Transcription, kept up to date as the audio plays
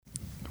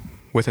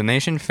With a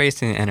nation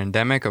facing an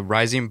endemic of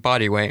rising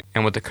body weight,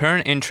 and with the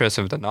current interest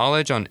of the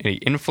knowledge on the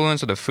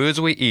influence of the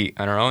foods we eat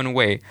on our own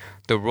weight,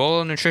 the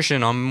role of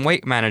nutrition on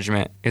weight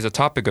management is a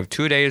topic of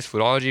today's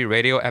Foodology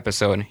Radio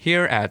episode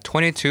here at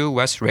 22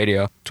 West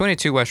Radio.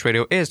 22 West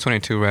Radio is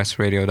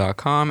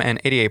 22westradio.com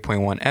and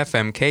 88.1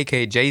 FM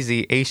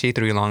KKJZ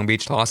HD3 Long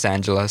Beach, Los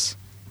Angeles.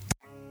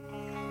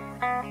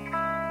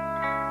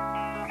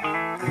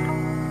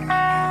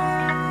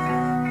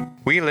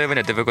 We live in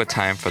a difficult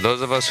time for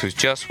those of us who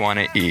just want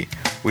to eat.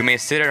 We may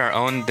sit at our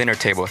own dinner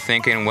table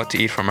thinking what to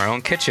eat from our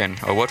own kitchen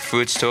or what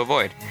foods to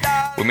avoid.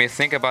 We may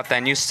think about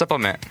that new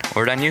supplement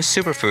or that new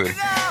superfood.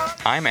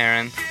 I'm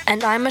Aaron.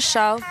 And I'm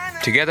Michelle.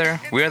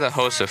 Together, we are the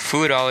hosts of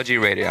Foodology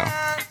Radio.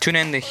 Tune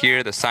in to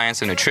hear the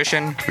science of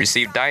nutrition,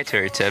 receive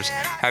dietary tips,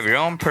 have your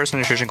own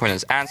personal nutrition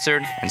questions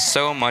answered, and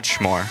so much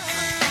more.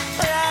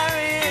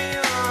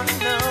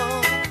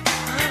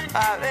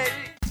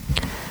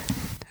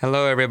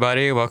 Hello,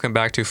 everybody. Welcome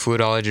back to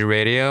Foodology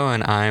Radio,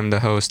 and I'm the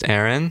host,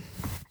 Aaron.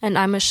 And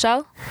I'm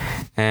Michelle.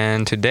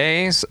 And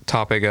today's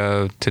topic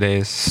of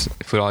today's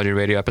Foodology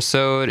Radio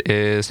episode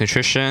is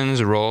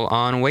nutrition's role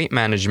on weight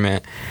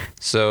management.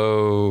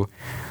 So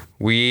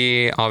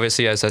we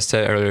obviously, as I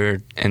said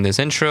earlier in this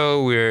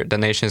intro, the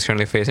nation is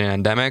currently facing an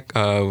endemic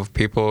of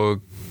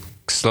people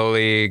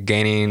slowly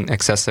gaining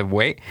excessive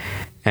weight.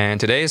 And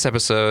today's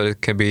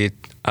episode could be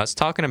us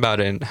talking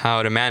about it,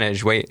 how to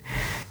manage weight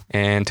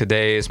in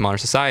today's modern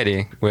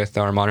society with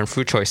our modern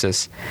food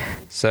choices.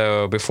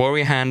 So before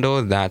we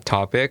handle that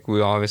topic, we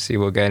obviously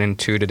will get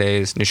into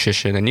today's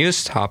nutrition and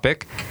news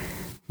topic,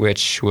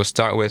 which will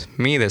start with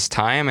me this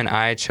time, and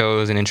I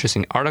chose an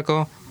interesting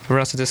article for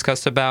us to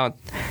discuss about.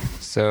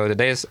 So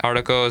today's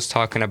article is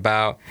talking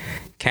about,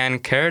 can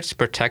carrots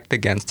protect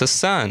against the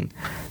sun?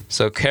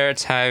 So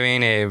carrots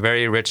having a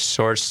very rich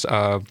source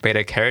of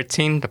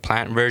beta-carotene, the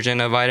plant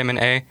version of vitamin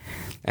A,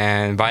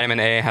 and vitamin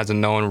A has a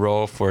known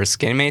role for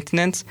skin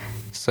maintenance.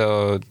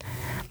 So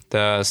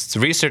the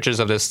researchers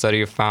of this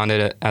study found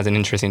it as an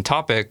interesting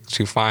topic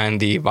to find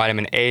the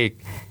vitamin A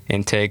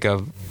intake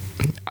in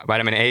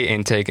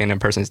a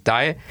person's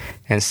diet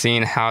and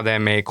seeing how that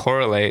may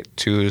correlate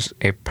to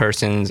a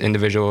person's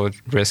individual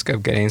risk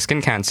of getting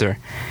skin cancer.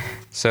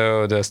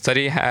 So the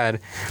study had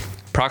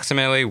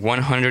approximately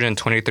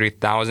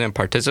 123,000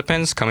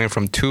 participants coming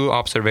from two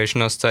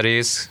observational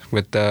studies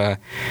with the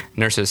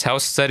Nurses'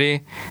 Health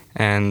Study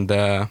and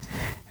the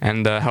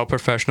Health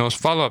Professionals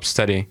Follow-Up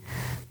Study.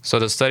 So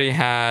the study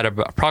had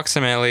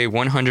approximately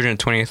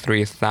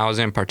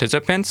 123,000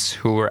 participants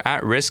who were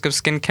at risk of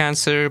skin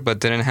cancer but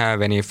didn't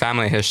have any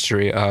family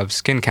history of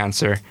skin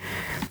cancer.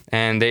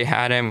 And they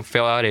had them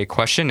fill out a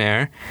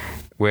questionnaire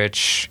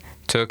which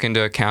took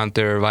into account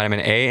their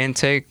vitamin A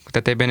intake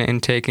that they've been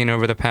intaking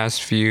over the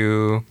past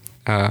few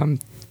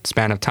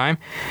span of time.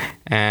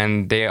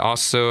 And they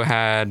also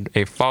had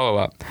a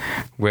follow-up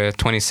with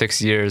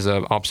 26 years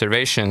of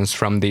observations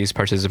from these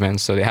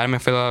participants. So they had them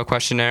fill out a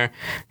questionnaire,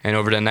 and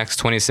over the next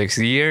 26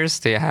 years,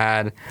 they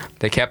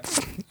kept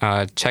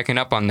checking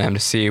up on them to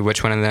see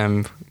which one of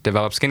them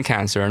developed skin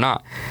cancer or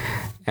not.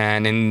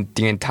 And in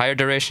the entire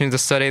duration of the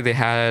study, they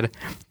had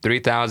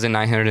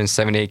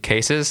 3,978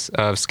 cases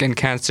of skin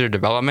cancer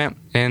development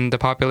in the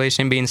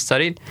population being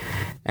studied.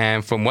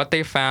 And from what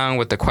they found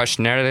with the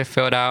questionnaire they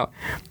filled out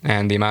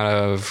and the amount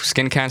of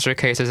skin cancer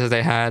cases that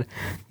they had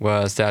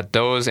was that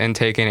those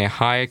intaking a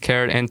high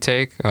carrot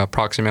intake,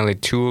 approximately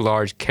 2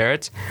 large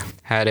carrots,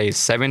 had a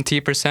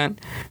 70%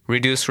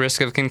 reduced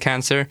risk of skin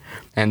cancer.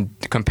 And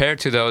compared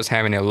to those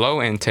having a low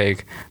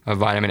intake of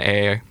vitamin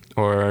A,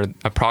 or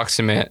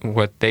approximate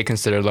what they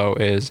consider low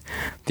is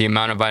the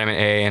amount of vitamin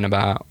A in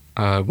about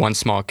 1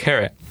 small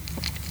carrot.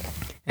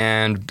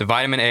 And the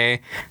vitamin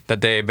A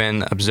that they've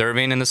been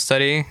observing in the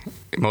study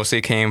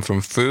mostly came from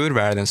food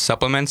rather than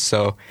supplements.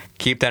 So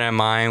keep that in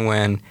mind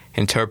when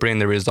interpreting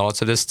the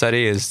results of this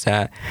study, is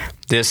that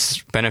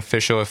this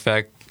beneficial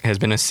effect has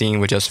been seen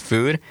with just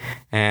food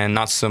and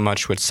not so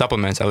much with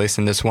supplements, at least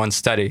in this one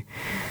study.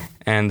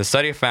 And the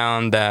study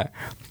found that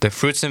the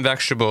fruits and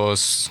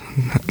vegetables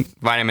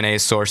vitamin A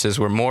sources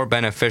were more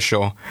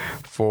beneficial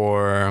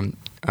for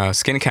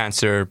skin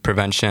cancer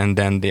prevention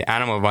than the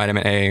animal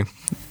vitamin A,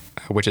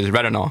 which is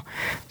retinol.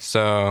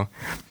 So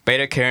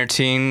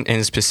beta-carotene,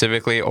 and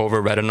specifically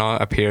over retinol,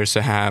 appears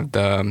to have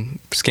the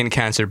skin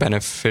cancer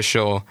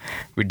beneficial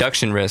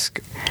reduction risk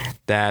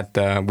that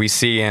we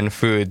see in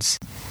foods.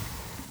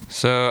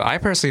 So I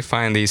personally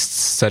find these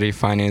study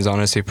findings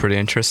honestly pretty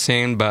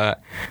interesting,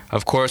 but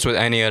of course with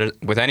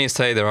any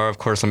study there are of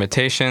course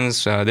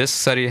limitations. This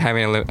study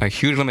having a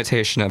huge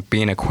limitation of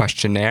being a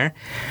questionnaire,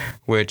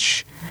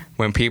 which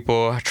when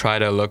people try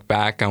to look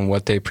back on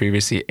what they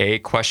previously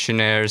ate,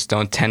 questionnaires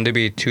don't tend to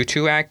be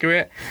too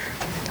accurate.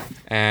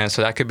 And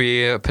so that could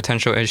be a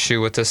potential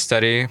issue with this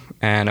study.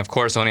 And of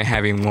course, only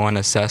having one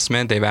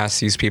assessment, they've asked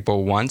these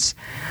people once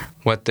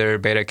what their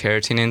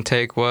beta-carotene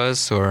intake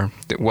was or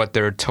what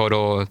their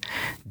total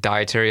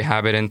dietary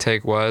habit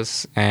intake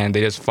was. And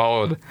they just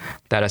followed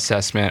that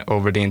assessment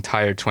over the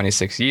entire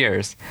 26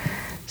 years.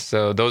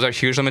 So those are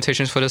huge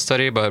limitations for this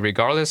study, but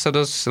regardless of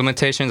those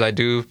limitations, I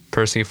do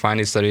personally find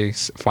these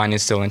studies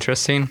findings still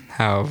interesting,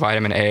 how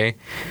vitamin A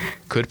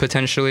could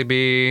potentially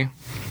be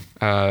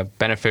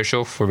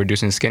beneficial for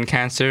reducing skin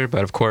cancer,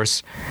 but of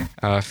course,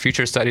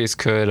 future studies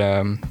could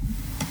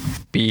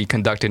be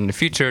conducted in the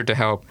future to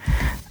help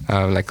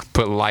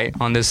put light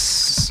on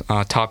this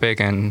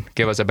topic and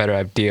give us a better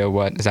idea of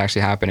what is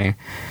actually happening.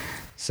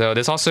 So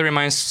this also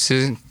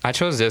I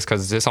chose this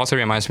because this also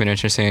reminds me of an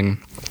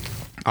interesting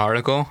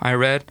article I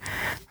read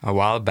a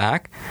while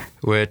back,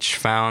 which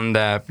found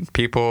that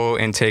people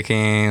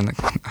taking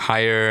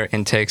higher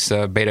intakes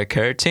of beta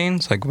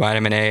carotene, like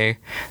vitamin A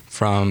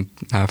from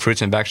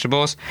fruits and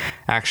vegetables,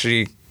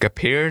 actually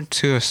appeared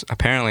to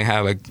apparently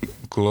have a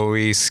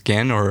glowy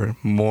skin, or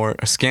more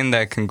skin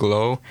that can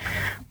glow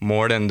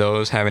more than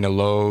those having a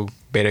low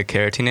beta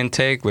carotene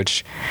intake,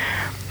 which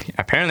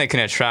apparently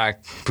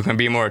can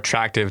be more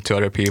attractive to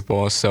other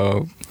people.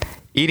 So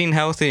eating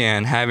healthy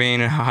and having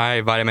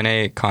high vitamin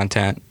A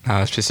content,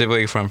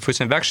 specifically from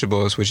fruits and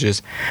vegetables, which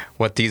is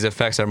what these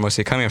effects are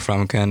mostly coming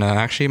from, can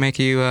actually make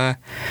you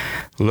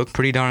look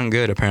pretty darn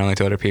good, apparently,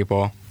 to other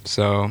people.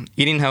 So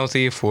eating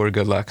healthy for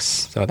good looks.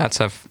 So that's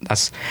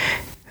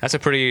a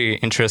pretty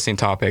interesting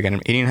topic.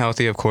 And eating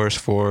healthy, of course,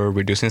 for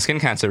reducing skin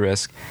cancer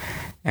risk.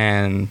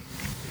 And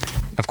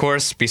of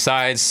course,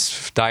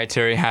 besides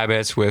dietary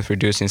habits with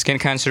reducing skin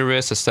cancer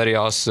risk, the study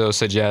also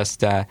suggests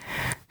that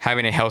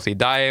having a healthy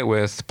diet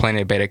with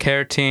plenty of beta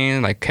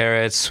carotene, like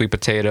carrots, sweet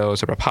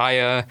potatoes, or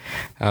papaya,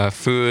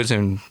 foods,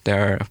 and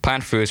their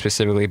plant foods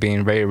specifically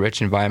being very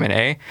rich in vitamin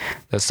A.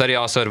 The study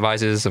also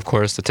advises, of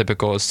course, the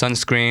typical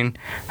sunscreen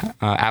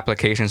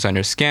applications on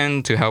your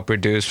skin to help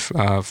reduce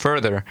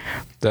further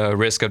the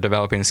risk of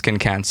developing skin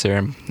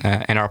cancer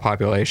in our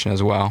population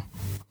as well.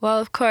 Well,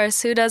 of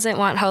course, who doesn't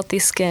want healthy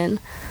skin?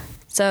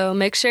 So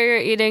make sure you're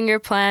eating your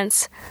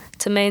plants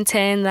to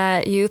maintain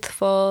that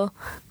youthful,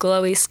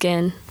 glowy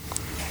skin.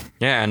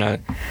 Yeah, and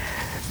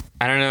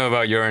I don't know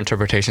about your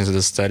interpretations of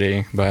the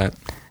study, but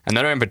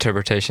another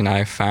interpretation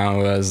I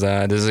found was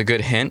this is a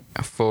good hint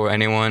for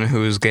anyone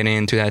who's getting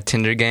into that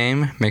Tinder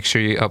game. Make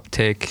sure you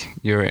uptake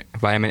your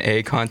vitamin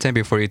A content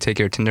before you take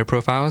your Tinder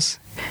profiles.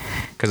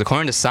 Because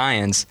according to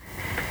science,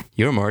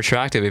 you're more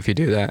attractive if you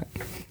do that.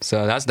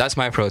 So that's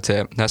my pro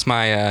tip. That's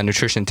my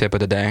nutrition tip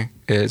of the day,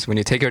 is when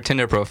you take your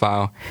Tinder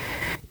profile,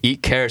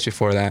 eat carrots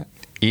before that.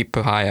 Eat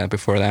papaya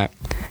before that.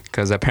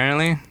 Because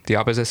apparently the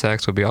opposite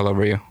sex will be all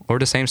over you. Or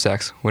the same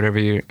sex, whatever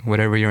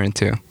you're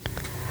into.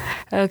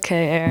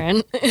 Okay,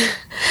 Aaron.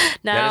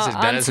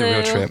 Now that is a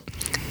real trip.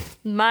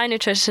 My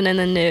nutrition in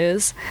the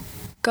news.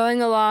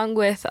 Going along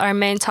with our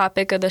main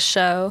topic of the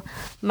show,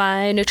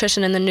 my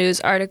Nutrition in the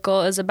News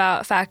article is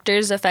about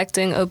factors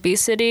affecting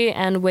obesity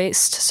and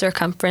waist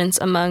circumference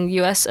among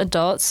U.S.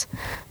 adults.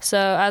 So,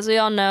 as we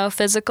all know,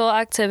 physical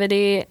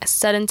activity,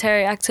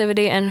 sedentary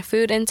activity, and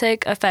food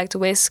intake affect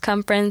waist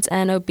circumference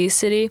and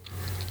obesity.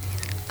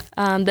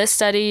 This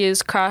study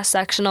used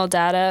cross-sectional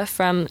data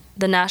from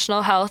the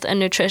National Health and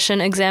Nutrition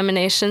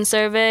Examination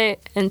Survey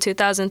in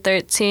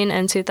 2013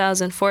 and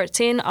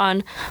 2014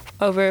 on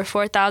over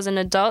 4,000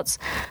 adults,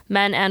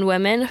 men and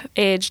women,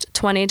 aged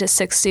 20 to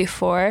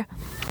 64.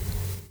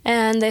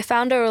 And they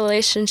found a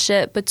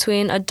relationship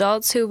between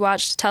adults who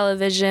watched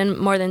television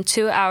more than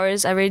 2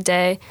 hours every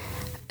day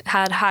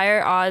had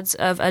higher odds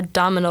of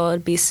abdominal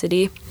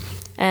obesity,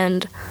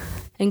 and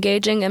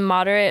engaging in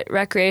moderate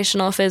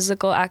recreational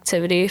physical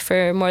activity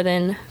for more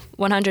than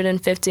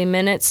 150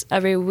 minutes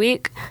every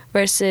week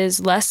versus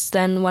less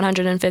than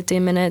 150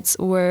 minutes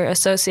were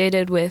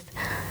associated with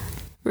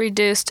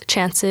reduced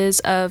chances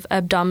of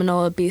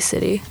abdominal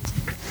obesity.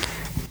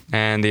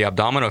 And the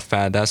abdominal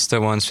fat, that's the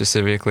one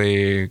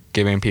specifically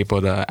giving people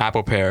the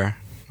apple pear,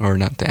 or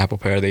not the apple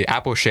pear, the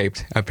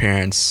apple-shaped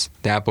appearance,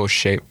 the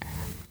apple-shaped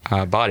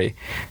body,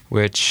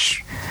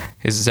 which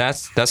is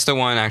that's the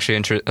one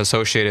actually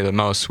associated the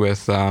most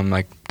with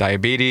like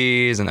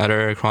diabetes and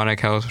other chronic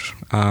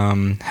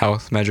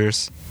health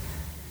measures.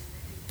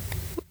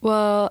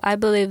 Well, I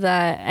believe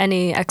that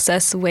any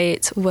excess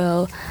weight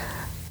will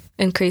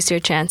increase your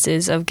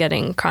chances of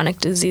getting chronic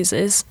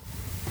diseases.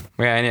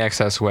 Yeah, any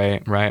excess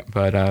weight, right?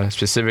 But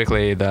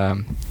specifically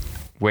the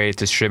weight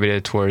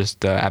distributed towards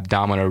the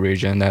abdominal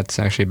region, that's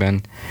actually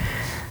been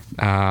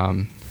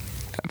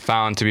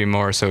found to be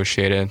more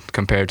associated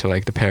compared to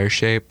like the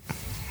pear-shaped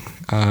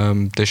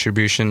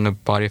distribution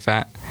of body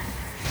fat.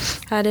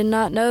 I did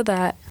not know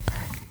that.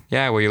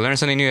 Yeah, well, you learn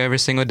something new every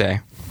single day.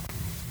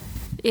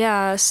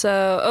 Yeah,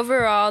 so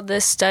overall,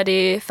 this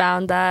study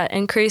found that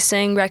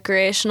increasing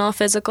recreational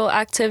physical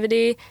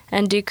activity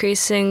and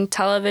decreasing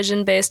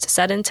television-based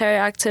sedentary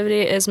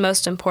activity is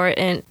most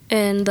important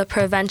in the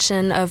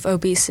prevention of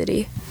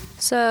obesity.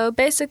 So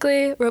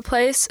basically,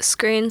 replace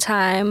screen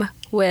time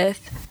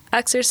with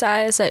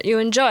exercise that you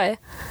enjoy.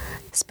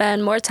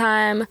 Spend more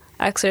time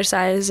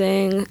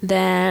exercising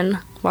than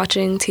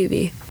watching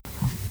TV.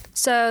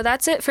 So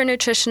that's it for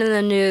Nutrition in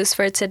the News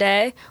for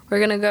today. We're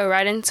going to go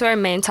right into our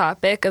main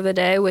topic of the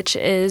day, which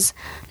is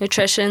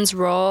nutrition's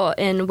role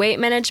in weight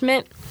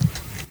management.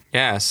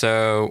 Yeah,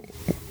 so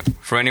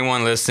for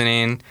anyone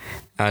listening,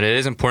 it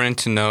is important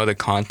to know the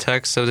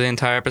context of the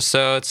entire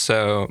episode.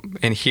 So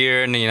in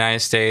the United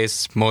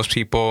States, most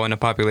people in the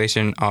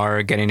population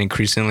are getting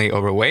increasingly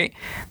overweight.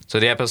 So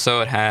the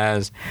episode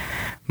has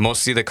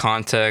mostly the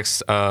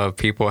context of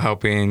people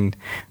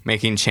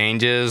making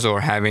changes or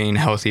having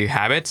healthy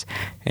habits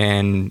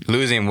and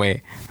losing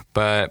weight.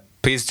 But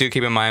please do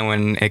keep in mind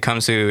when it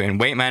comes to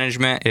weight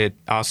management, it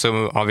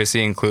also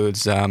obviously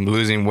includes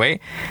losing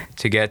weight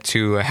to get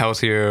to a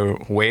healthier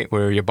weight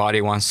where your body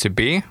wants to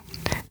be,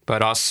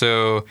 but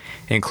also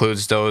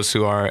includes those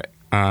who are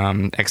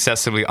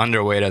excessively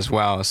underweight as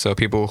well. So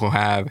people who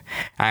have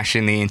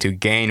actually needing to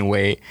gain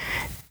weight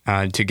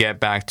to get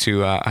back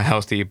to a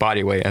healthy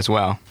body weight as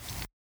well.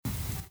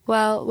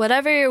 Well,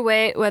 whatever your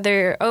weight, whether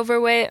you're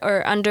overweight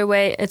or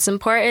underweight, it's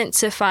important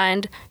to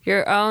find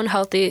your own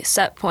healthy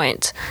set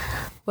point,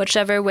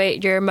 whichever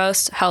weight you're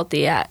most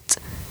healthy at.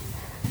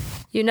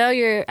 You know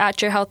you're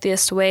at your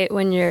healthiest weight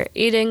when you're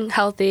eating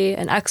healthy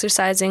and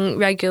exercising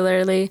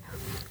regularly,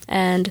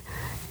 and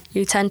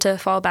you tend to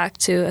fall back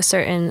to a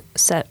certain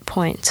set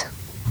point.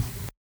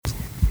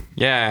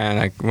 Yeah,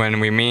 like when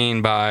we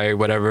mean by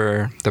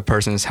whatever the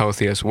person's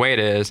healthiest weight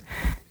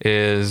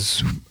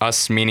is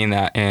us meaning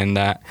that in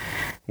that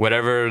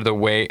whatever the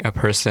weight a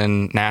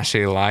person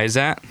naturally lies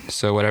at,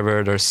 so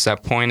whatever their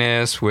set point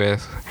is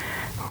with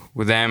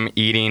them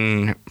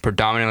eating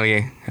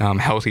predominantly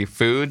healthy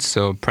foods,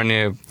 so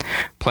plenty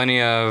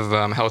of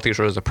healthy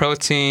sources of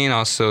protein,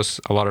 also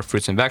a lot of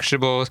fruits and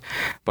vegetables,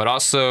 but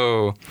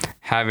also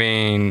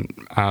having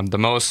the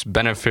most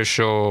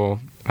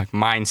beneficial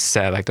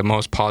mindset, the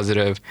most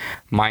positive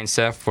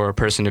mindset for a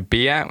person to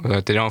be at.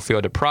 They don't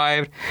feel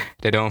deprived,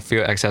 they don't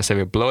feel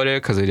excessively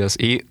bloated because they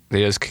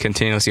just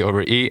continuously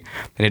overeat,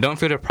 and they don't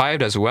feel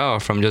deprived as well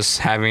from just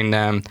having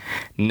them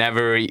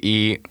never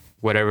eat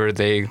whatever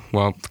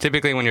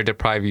typically when you're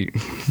deprived,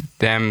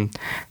 them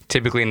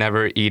typically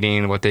never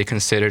eating what they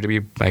consider to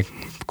be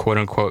quote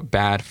unquote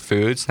bad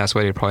foods. That's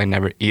why they probably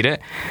never eat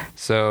it.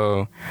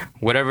 So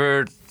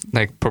whatever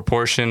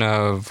proportion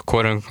of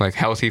quote unquote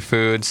healthy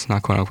foods,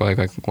 not quote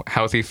unquote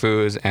healthy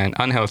foods and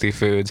unhealthy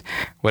foods,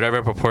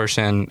 whatever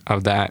proportion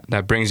of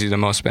that brings you the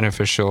most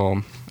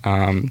beneficial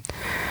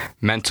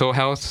mental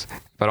health,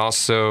 but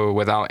also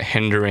without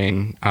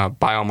hindering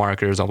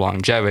biomarkers of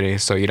longevity.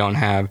 So you don't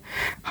have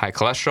high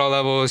cholesterol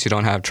levels, you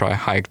don't have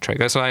high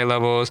triglyceride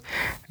levels,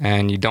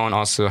 and you don't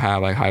also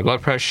have high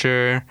blood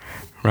pressure,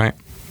 right?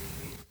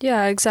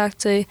 Yeah,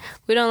 exactly.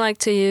 We don't like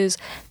to use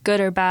good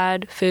or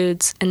bad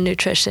foods in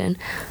nutrition,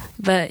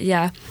 but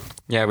yeah.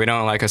 Yeah, we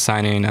don't like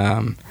assigning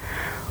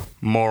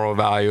moral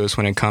values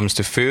when it comes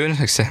to food,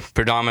 except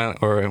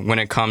or when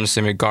it comes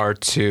in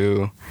regard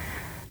to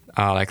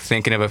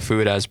thinking of a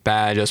food as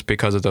bad just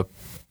because of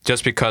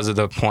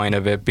the point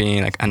of it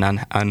being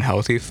an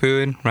unhealthy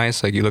food, right?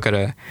 So you look at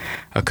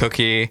a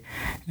cookie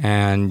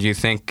and you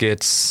think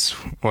it is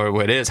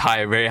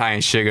very high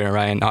in sugar,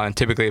 right? And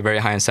typically very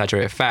high in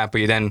saturated fat, but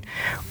you then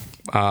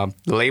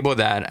label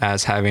that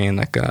as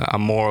having a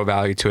moral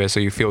value to it, so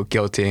you feel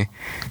guilty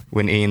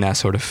when eating that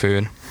sort of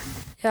food.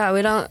 Yeah,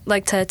 we don't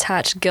like to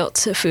attach guilt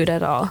to food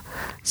at all.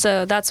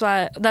 So that's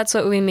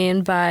what we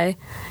mean by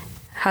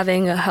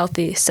having a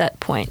healthy set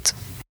point.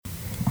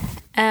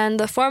 And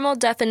the formal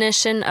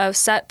definition of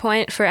set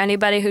point, for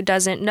anybody who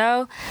doesn't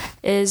know,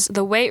 is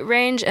the weight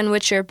range in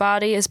which your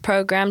body is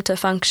programmed to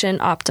function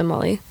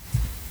optimally.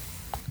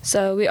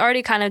 So we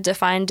already kind of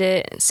defined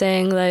it,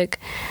 saying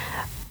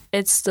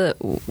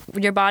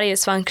your body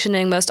is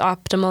functioning most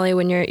optimally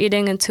when you're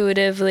eating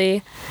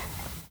intuitively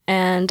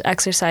and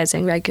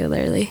exercising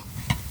regularly.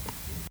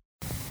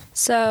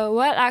 So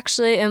what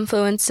actually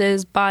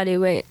influences body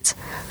weight?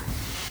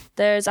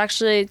 There's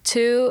actually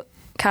two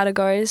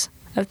categories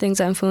of things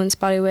that influence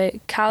body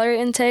weight: calorie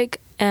intake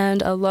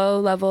and a low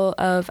level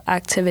of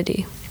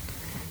activity.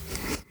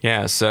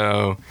 Yeah,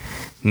 so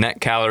net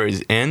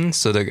calories in,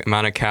 so the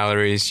amount of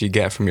calories you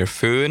get from your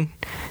food,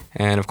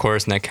 and of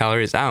course net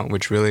calories out,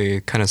 which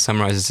really kind of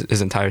summarizes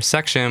this entire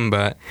section,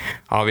 but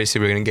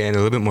obviously we're going to get into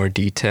a little bit more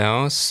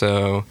detail.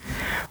 So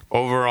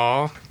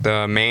overall,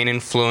 the main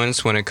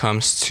influence when it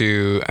comes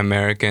to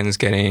Americans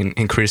getting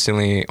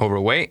increasingly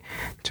overweight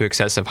to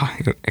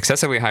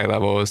excessively high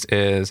levels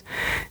is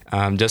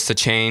just a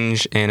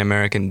change in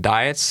American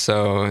diets.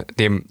 So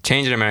the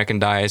change in American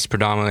diets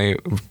predominantly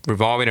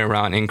revolving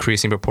around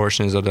increasing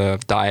proportions of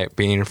the diet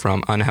being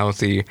from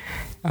unhealthy,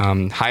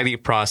 highly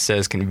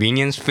processed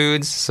convenience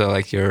foods, so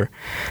your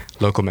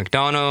local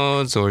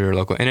McDonald's or your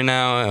local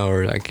In-N-Out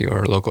or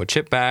your local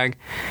chip bag,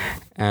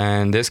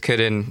 and this could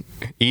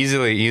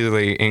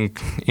easily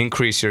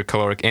increase your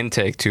caloric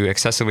intake to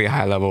excessively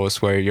high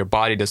levels where your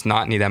body does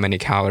not need that many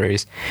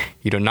calories.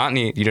 You do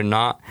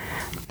not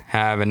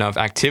have enough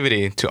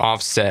activity to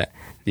offset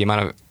the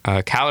amount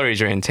of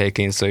calories you're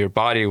intaking, so your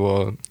body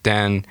will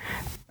then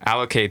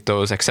allocate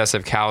those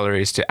excessive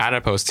calories to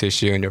adipose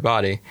tissue in your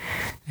body.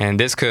 and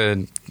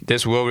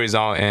this will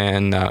result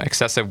in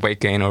excessive weight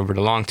gain over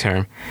the long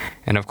term.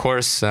 And of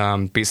course,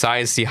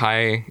 besides the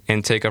high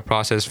intake of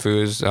processed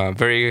foods,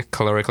 very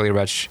calorically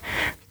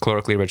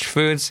rich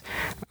foods,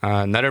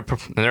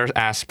 another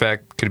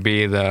aspect could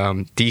be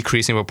the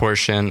decreasing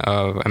proportion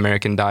of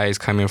American diets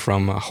coming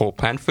from whole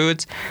plant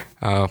foods.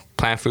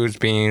 Plant foods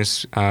being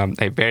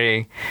a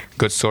very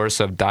good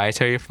source of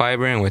dietary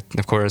fiber, and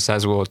of course,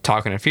 as we'll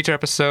talk in a future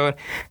episode,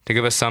 to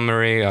give a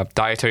summary of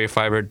dietary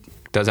fiber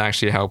does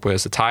actually help with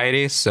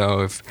satiety.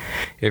 So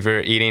if you're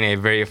eating a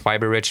very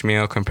fiber-rich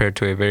meal compared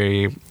to a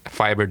very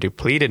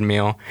fiber-depleted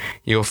meal,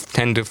 you'll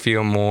tend to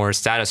feel more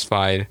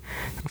satisfied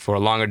for a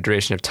longer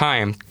duration of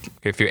time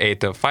if you ate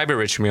the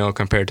fiber-rich meal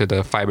compared to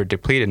the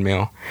fiber-depleted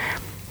meal.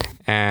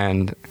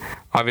 And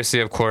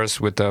obviously, of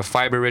course, with the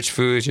fiber-rich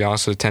foods, you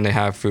also tend to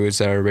have foods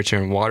that are richer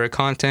in water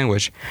content,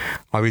 which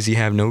obviously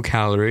have no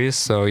calories.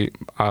 So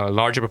a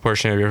larger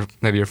proportion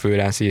of your food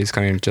actually is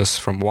coming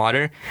just from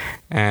water.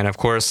 And of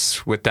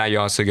course, with that, you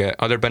also get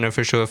other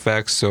beneficial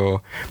effects.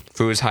 So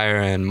foods higher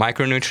in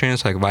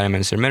micronutrients like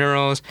vitamins and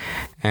minerals,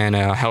 and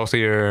a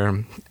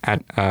healthier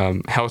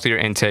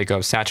intake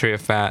of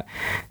saturated fat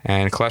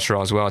and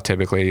cholesterol as well.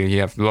 Typically,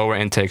 you have lower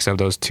intakes of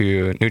those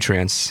two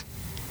nutrients.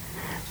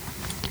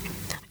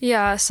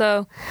 Yeah,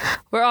 so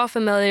we're all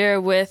familiar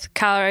with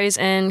calories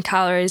in,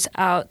 calories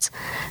out.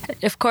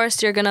 Of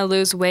course, you're going to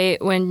lose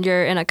weight when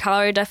you're in a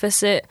calorie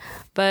deficit,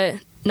 but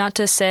not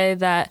to say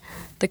that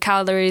the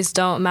calories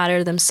don't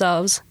matter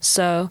themselves.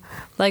 So,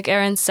 like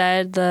Aaron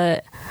said,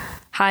 the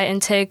high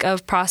intake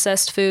of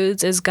processed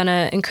foods is going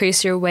to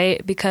increase your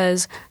weight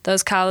because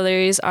those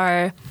calories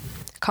are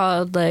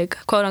called, like,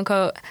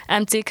 quote-unquote,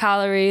 empty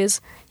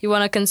calories. You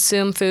want to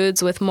consume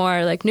foods with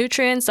more like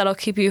nutrients that'll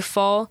keep you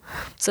full,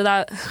 so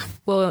that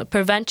will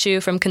prevent you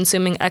from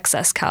consuming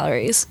excess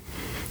calories.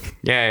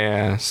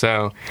 Yeah.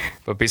 So,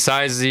 but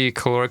besides the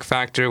caloric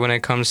factor when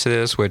it comes to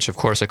this, which of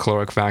course a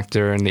caloric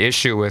factor and the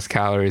issue with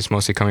calories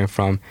mostly coming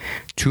from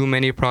too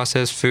many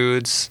processed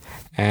foods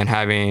and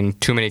having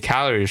too many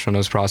calories from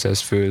those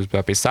processed foods.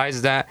 But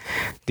besides that,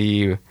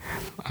 the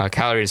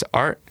calories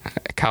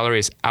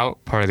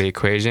out part of the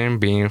equation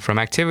being from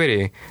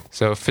activity.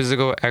 So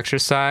physical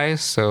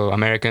exercise. So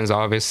Americans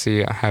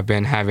obviously have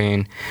been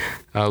having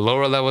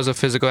lower levels of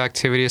physical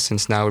activity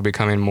since now we're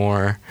becoming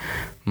more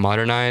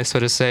modernized, so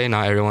to say.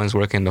 Not everyone's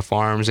working the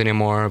farms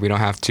anymore. We don't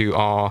have to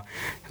all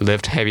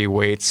lift heavy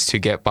weights to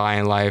get by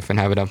in life and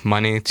have enough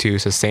money to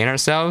sustain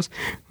ourselves.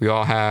 We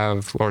all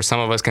have, or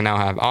some of us can now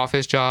have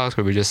office jobs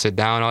where we just sit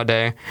down all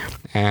day.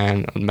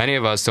 And many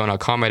of us don't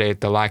accommodate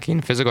the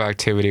lacking physical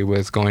activity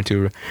with going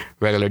to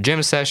regular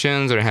gym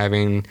sessions or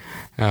having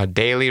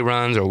daily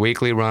runs or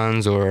weekly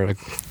runs or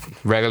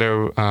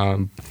regular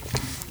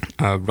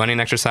running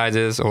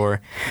exercises,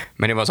 or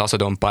many of us also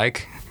don't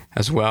bike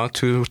as well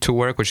to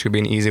work, which could be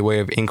an easy way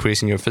of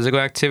increasing your physical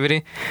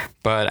activity.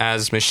 But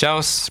as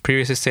Michelle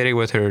previously stated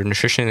with her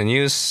nutrition and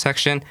news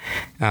section,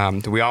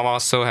 we have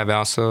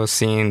also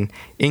seen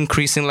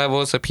increasing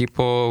levels of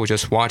people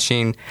just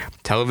watching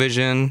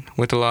television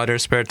with a lot of their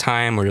spare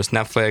time, or just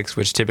Netflix,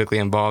 which typically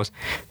involves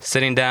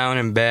sitting down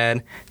in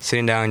bed,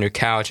 sitting down on your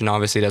couch, and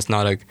obviously that's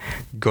not a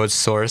good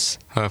source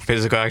of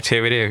physical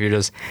activity if you're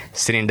just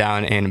sitting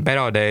down in bed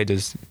all day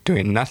just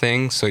doing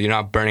nothing. So you're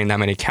not burning that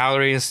many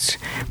calories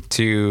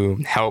to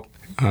help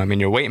in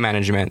your weight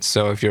management.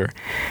 So if you're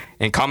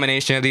in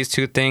combination of these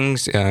two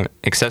things,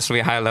 excessively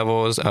high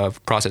levels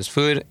of processed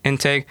food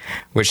intake,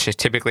 which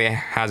typically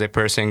has a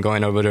person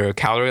going over their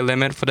calorie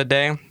limit for the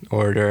day,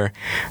 or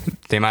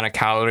the amount of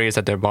calories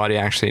that their body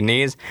actually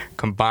needs,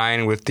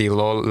 combined with the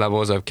low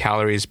levels of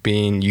calories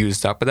being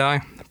used up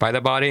by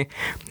the body,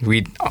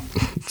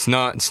 it's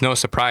no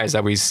surprise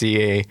that we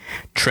see a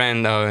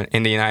trend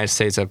in the United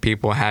States of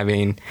people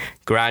having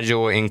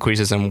gradual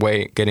increases in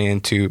weight, getting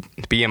into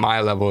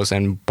BMI levels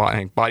and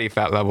body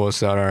fat levels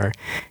that are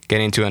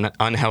getting to an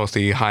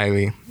unhealthy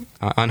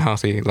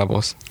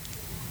levels.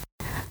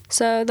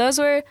 So those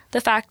were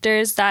the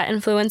factors that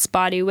influence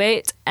body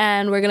weight,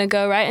 and we're going to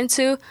go right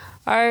into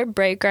our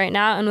break right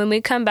now. And when we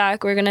come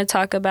back, we're going to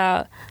talk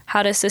about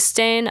how to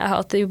sustain a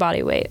healthy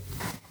body weight.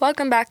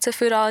 Welcome back to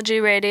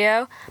Foodology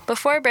Radio.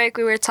 Before break,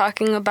 we were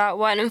talking about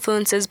what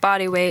influences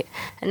body weight,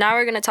 and now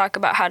we're going to talk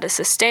about how to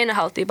sustain a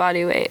healthy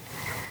body weight.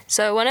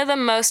 So one of the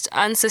most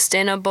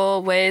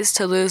unsustainable ways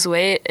to lose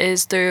weight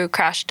is through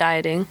crash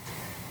dieting.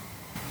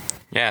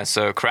 Yeah,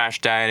 so crash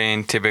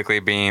dieting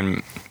typically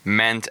being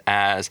meant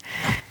as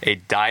a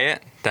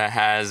diet that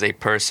has a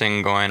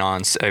person going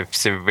on a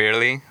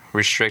severely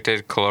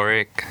restricted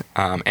caloric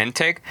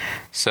intake.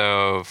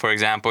 So, for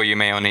example, you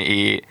may only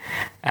eat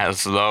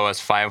as low as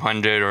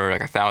 500 or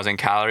 1,000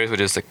 calories,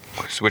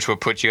 which will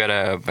put you at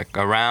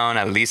around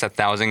at least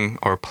 1,000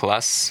 or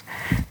plus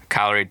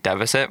calorie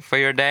deficit for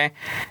your day.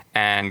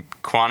 And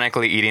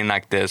chronically eating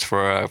like this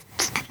for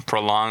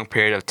prolonged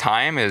period of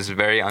time is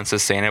very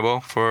unsustainable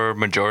for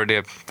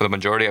the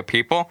majority of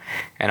people,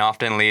 and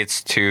often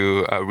leads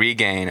to a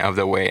regain of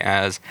the weight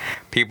as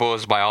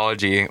people's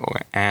biology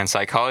and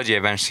psychology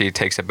eventually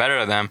takes it better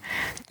of them,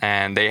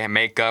 and they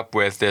make up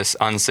with this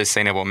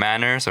unsustainable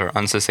manners or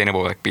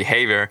unsustainable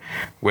behavior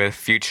with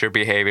future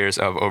behaviors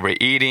of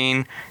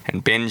overeating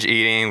and binge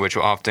eating, which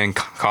will often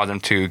cause them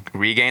to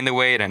regain the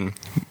weight and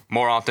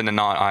more often than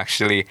not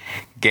actually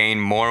gain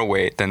more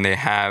weight than they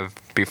have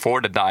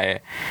before the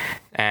diet.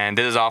 And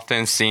this is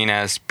often seen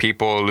as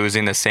people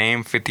losing the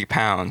same 50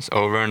 pounds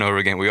over and over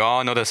again. We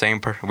all know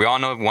we all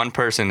know one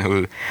person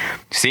who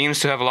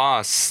seems to have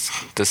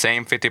lost the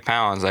same 50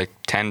 pounds like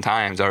 10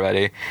 times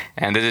already.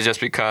 And this is just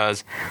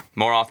because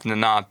more often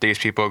than not, these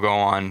people go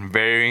on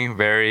very,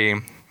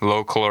 very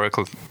low caloric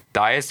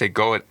diets. They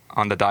go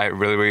on the diet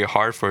really, really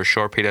hard for a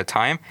short period of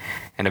time.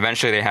 And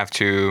eventually they have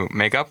to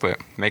make up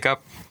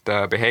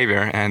the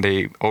behavior, and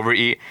they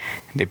overeat,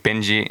 they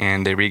binge eat,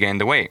 and they regain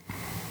the weight.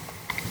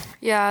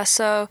 Yeah,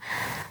 so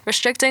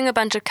restricting a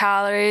bunch of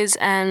calories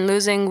and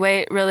losing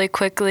weight really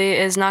quickly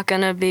is not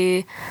going to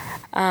be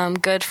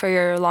good for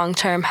your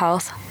long-term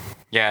health.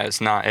 Yeah,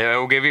 it's not. It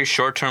will give you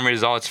short-term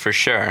results for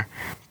sure,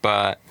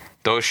 but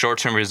those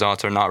short-term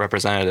results are not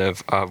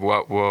representative of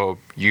what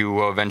you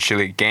will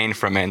eventually gain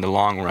from it in the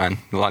long run.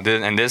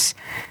 And this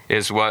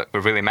is what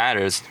really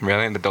matters,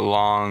 really, the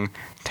long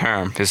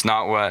term. It's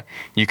not what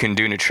you can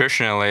do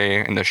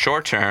nutritionally in the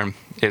short term.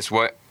 It's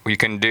what you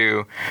can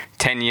do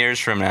 10 years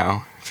from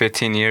now,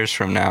 15 years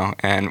from now,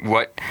 and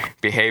what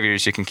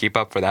behaviors you can keep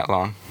up for that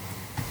long.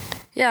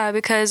 Yeah,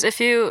 because if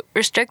you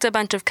restrict a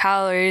bunch of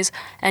calories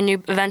and you're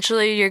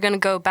going to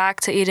go back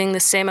to eating the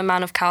same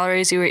amount of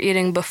calories you were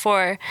eating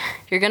before,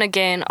 you're going to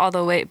gain all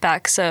the weight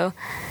back. So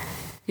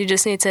you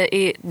just need to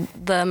eat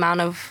the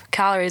amount of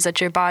calories that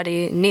your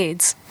body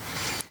needs.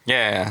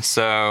 Yeah,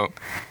 so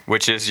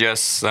which is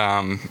just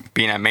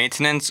being at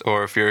maintenance,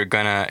 or if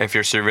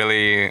you're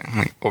severely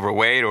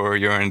overweight or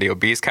you're in the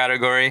obese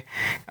category,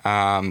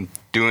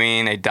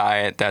 doing a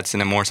diet that's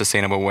in a more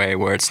sustainable way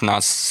where it's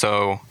not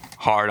so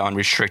hard on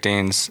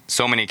restricting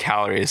so many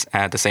calories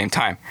at the same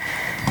time.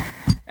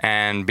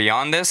 And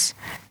beyond this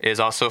is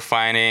also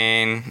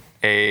finding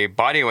a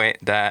body weight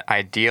that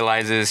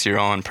idealizes your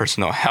own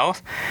personal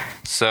health.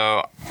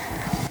 So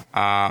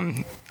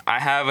I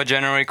have a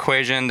general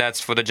equation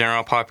that's for the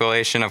general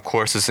population. Of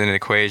course, it's an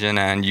equation,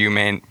 and you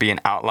may be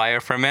an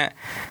outlier from it.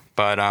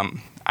 But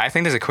I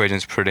think this equation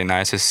is pretty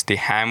nice. It's the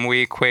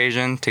Hamwi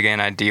equation to get an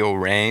ideal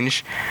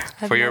range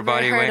for your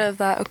body weight. I've never heard of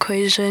that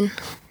equation.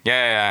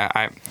 Yeah,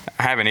 I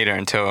haven't either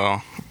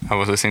until I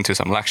was listening to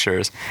some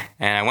lectures.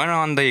 And I went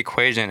on the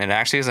equation. It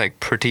actually is like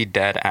pretty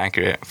dead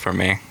accurate for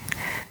me.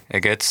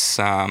 It gets,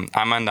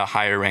 I'm on the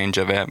higher range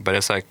of it, but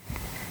it's like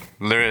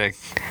literally like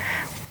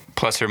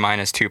plus or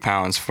minus 2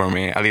 pounds for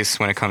me, at least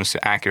when it comes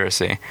to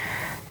accuracy.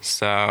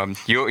 So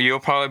you'll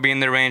probably be in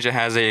the range that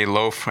has a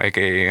low, like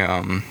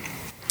a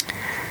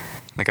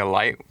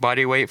light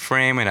body weight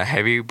frame and a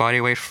heavy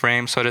body weight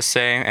frame, so to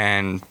say.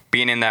 And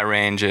being in that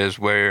range is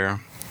where,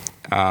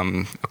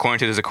 according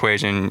to this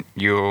equation,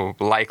 you'll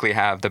likely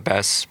have the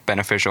best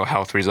beneficial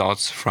health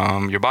results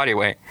from your body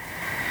weight.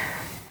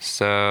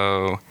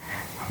 So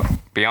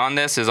beyond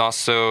this is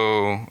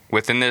also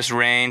within this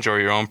range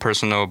or your own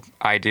personal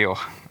ideal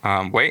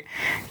weight.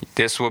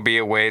 This will be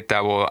a weight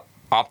that will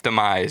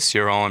optimize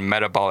your own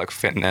metabolic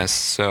fitness.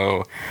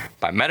 So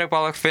by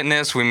metabolic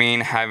fitness, we mean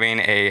having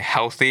a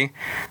healthy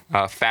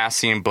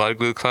fasting blood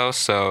glucose.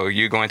 So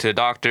you going to the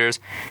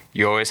doctors,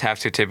 you always have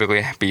to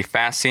typically be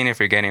fasting if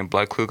you're getting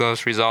blood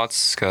glucose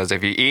results, because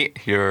if you eat,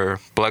 your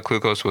blood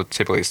glucose will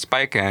typically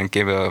spike and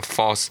give a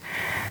false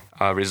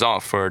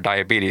result for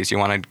diabetes. You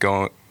want to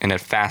go in it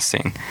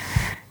fasting.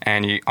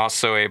 And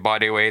also a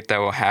body weight that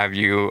will have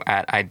you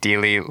at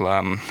ideally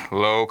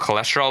low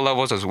cholesterol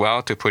levels as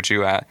well, to put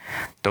you at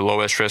the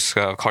lowest risk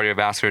of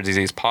cardiovascular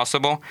disease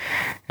possible.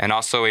 And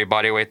also a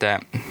body weight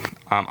that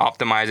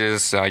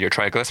optimizes your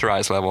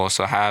triglycerides level,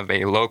 so have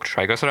a low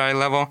triglyceride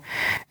level,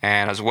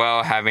 and as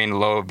well having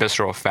low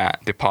visceral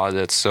fat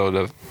deposits,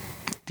 so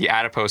the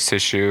adipose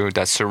tissue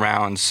that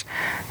surrounds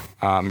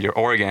your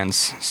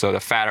organs, so the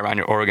fat around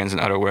your organs, in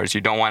other words.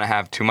 You don't want to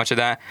have too much of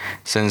that,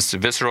 since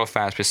visceral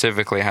fat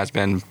specifically has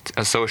been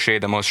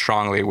associated the most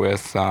strongly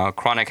with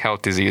chronic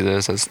health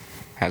diseases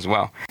as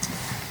well.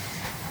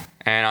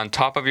 And on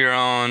top of your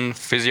own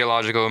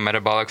physiological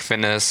metabolic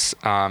fitness,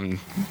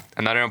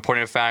 another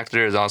important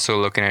factor is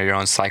also looking at your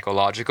own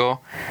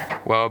psychological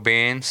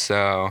well-being.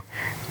 So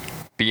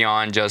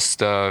beyond just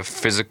the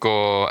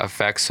physical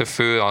effects of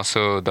food,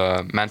 also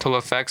the mental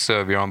effects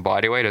of your own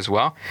body weight as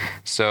well.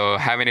 So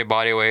having a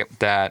body weight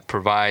that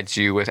provides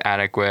you with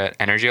adequate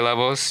energy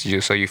levels,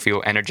 so you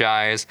feel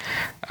energized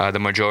the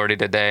majority of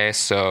the day.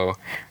 So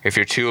if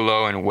you're too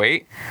low in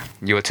weight,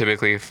 you will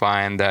typically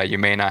find that you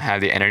may not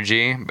have the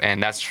energy,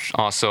 and that's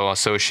also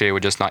associated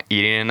with just not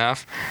eating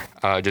enough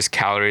just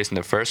calories in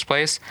the first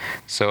place.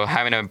 So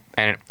having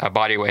a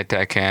body weight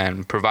that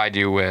can provide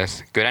you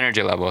with good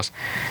energy levels.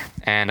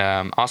 And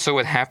also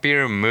with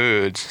happier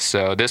moods.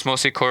 So this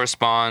mostly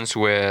corresponds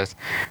with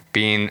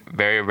being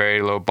very,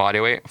 very low body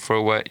weight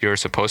for what you're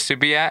supposed to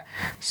be at.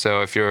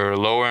 So if you're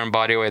lower in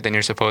body weight than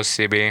you're supposed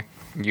to be,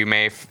 you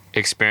may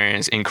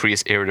experience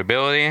increased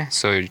irritability.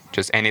 So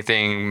just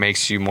anything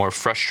makes you more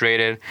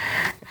frustrated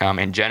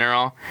in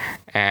general.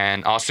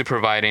 And also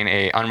providing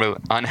a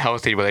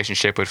unhealthy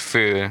relationship with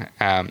food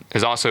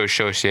is also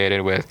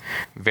associated with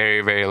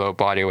very, very low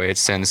body weight,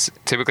 since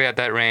typically at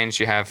that range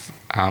you have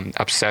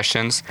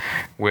obsessions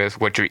with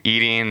what you're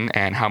eating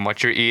and how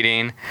much you're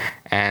eating.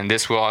 And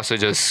this will also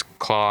just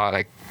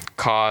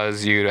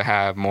cause you to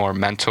have more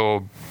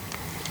mental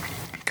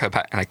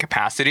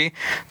capacity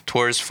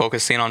towards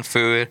focusing on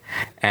food,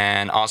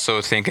 and also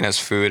thinking as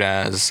food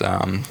as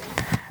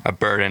a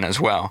burden as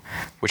well,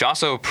 which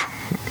also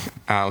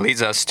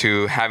leads us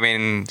to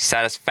having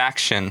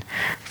satisfaction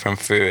from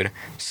food.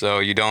 So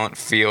you don't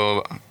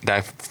feel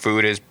that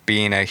food is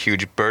being a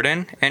huge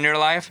burden in your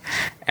life,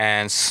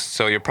 and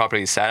so you're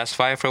properly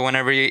satisfied for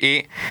whenever you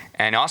eat.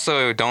 And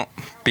also don't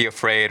be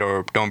afraid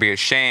or don't be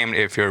ashamed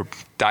if your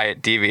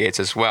diet deviates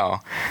as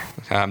well.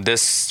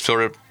 This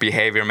sort of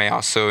behavior may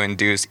also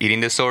induce eating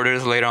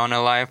disorders later on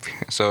in life.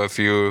 So if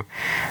you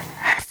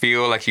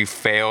feel like you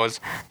failed,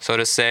 so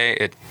to say,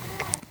 it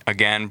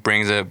again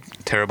brings a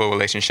terrible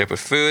relationship with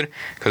food,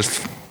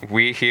 because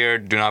we here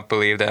do not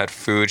believe that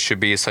food should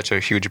be such a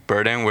huge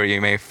burden where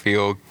you may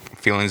feel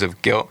feelings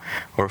of guilt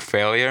or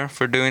failure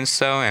for doing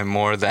so, and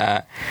more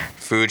that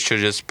food should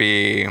just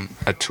be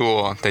a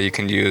tool that you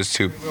can use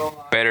to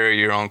better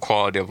your own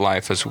quality of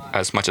life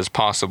as much as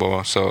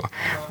possible. So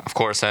of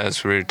course,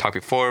 as we talked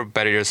before,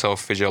 better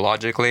yourself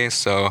physiologically,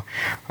 so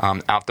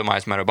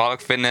optimize metabolic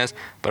fitness,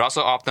 but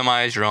also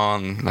optimize your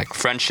own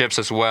friendships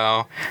as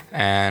well,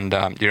 and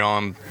your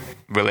own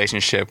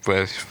relationship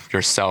with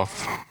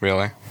yourself,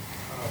 really.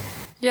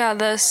 Yeah,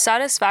 the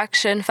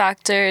satisfaction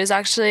factor is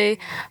actually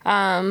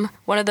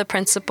one of the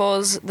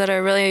principles that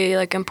are really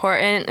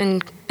important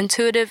in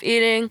intuitive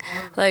eating.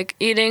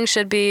 Eating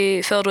should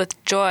be filled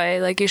with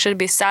joy. You should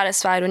be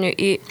satisfied when you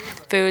eat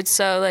food.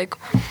 So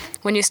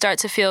when you start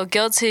to feel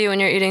guilty when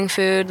you're eating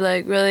food,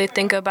 really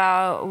think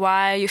about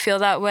why you feel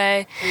that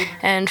way,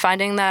 and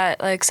finding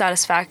that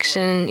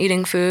satisfaction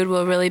eating food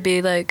will really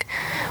be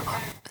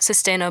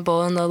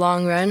sustainable in the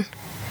long run.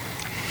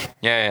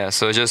 Yeah.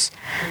 So just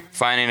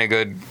finding a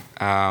good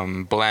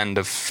blend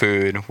of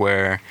food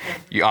where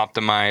you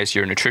optimize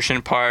your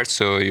nutrition part,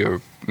 so you're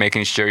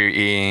making sure you're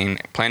eating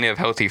plenty of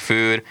healthy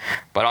food,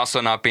 but also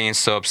not being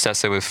so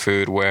obsessive with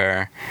food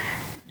where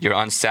you're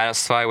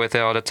unsatisfied with it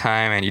all the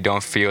time and you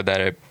don't feel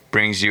that it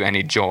brings you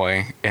any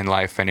joy in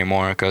life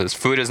anymore, because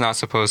food is not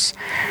supposed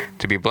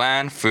to be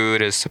bland.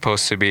 Food is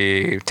supposed to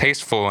be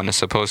tasteful and is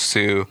supposed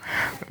to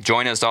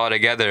join us all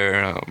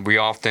together. We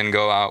often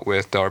go out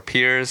with our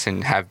peers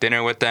and have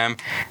dinner with them,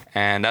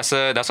 and that's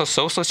a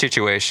social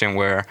situation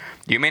where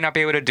you may not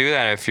be able to do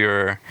that if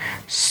you're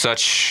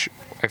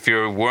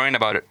worrying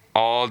about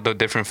all the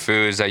different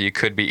foods that you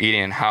could be eating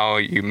and how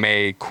you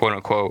may quote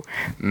unquote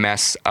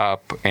mess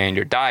up in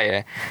your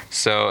diet.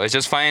 So it's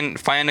just find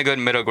a good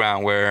middle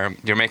ground where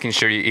you're making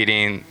sure you're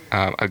eating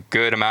a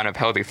good amount of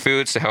healthy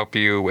foods to help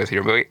you with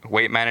your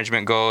weight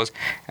management goals,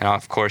 and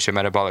of course your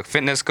metabolic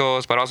fitness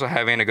goals, but also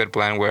having a good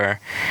blend where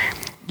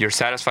you're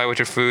satisfied with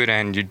your food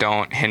and you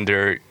don't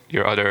hinder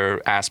your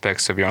other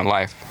aspects of your own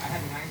life.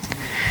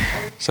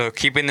 So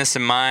keeping this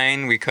in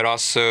mind, we could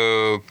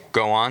also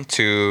go on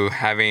to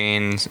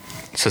having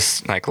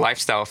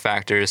lifestyle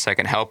factors that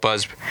can help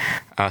us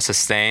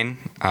sustain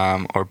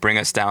or bring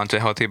us down to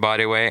healthy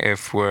body weight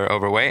if we're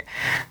overweight.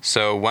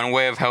 So one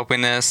way of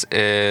helping this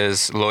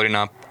is loading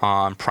up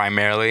on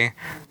primarily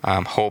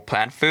whole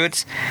plant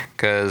foods,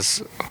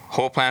 because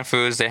whole plant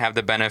foods, they have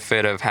the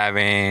benefit of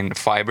having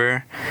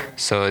fiber,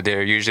 so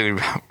they're usually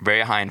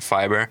very high in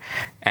fiber,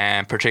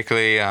 and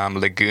particularly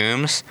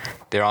legumes.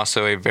 They're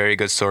also a very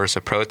good source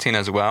of protein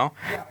as well,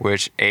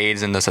 which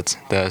aids in the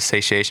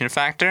satiation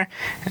factor,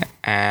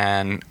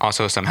 and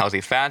also some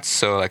healthy fats,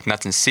 so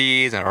nuts and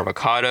seeds and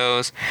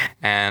avocados,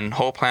 and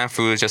whole plant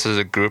foods just as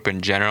a group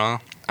in general.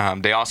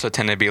 They also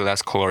tend to be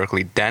less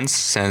calorically dense,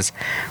 since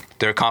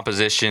their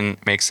composition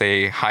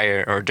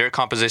their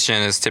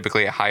composition is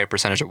typically a higher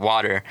percentage of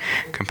water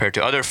compared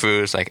to other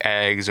foods like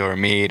eggs or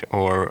meat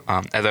or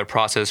other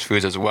processed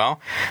foods as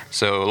well.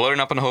 So loading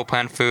up on whole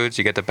plant foods,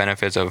 you get the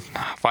benefits of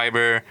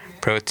fiber,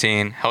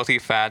 protein, healthy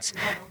fats,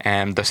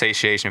 and the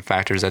satiation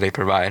factors that they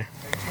provide.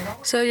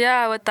 So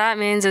yeah, what that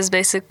means is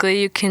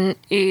basically you can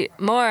eat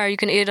more. You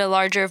can eat a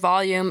larger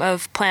volume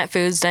of plant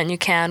foods than you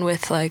can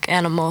with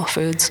animal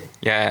foods.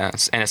 Yeah,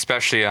 and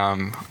especially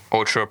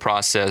ultra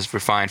processed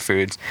refined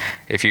foods.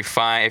 If you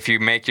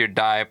make your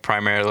diet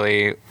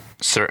primarily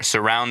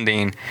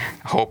surrounding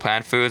whole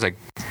plant foods,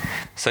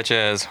 such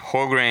as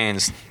whole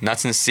grains,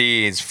 nuts and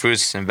seeds,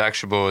 fruits and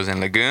vegetables, and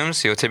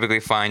legumes, you'll typically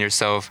find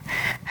yourself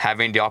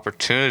having the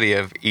opportunity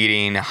of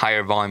eating a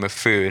higher volume of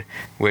food,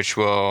 which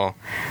will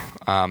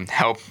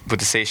help with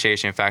the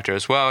satiation factor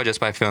as well, just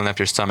by filling up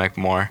your stomach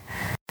more.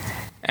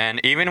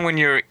 And even when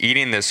you're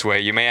eating this way,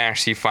 you may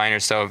actually find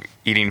yourself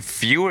eating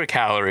fewer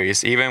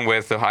calories, even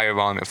with the higher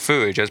volume of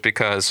food, just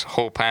because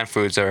whole plant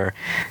foods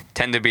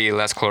tend to be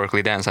less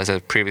calorically dense, as I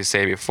previously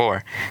said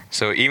before.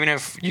 So even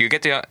if you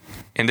get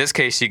in this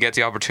case, you get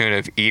the opportunity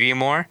of eating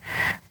more,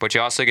 but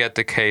you also get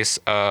the case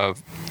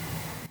of,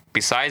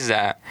 besides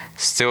that,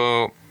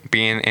 still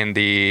being in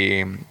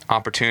the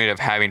opportunity of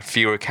having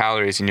fewer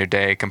calories in your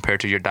day compared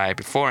to your diet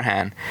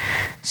beforehand.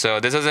 So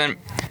this doesn't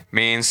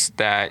mean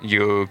that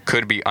you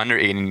could be under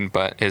eating,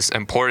 but it's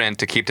important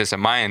to keep this in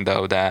mind,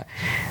 though, that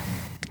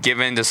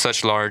given the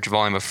such large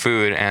volume of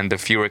food and the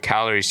fewer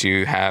calories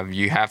you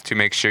have to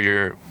make sure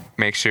you're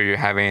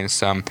having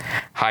some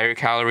higher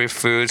calorie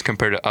foods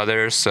compared to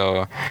others.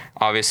 So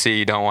obviously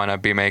you don't want to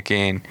be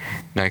making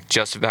like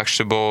just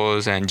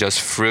vegetables and just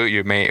fruit.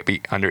 You may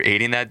be under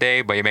eating that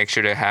day, but you make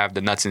sure to have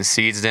the nuts and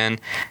seeds in,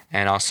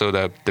 and also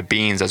the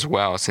beans as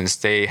well, since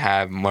they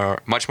have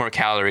much more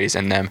calories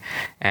in them,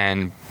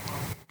 and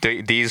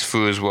these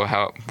foods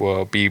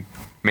will be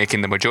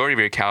making the majority of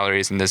your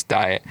calories in this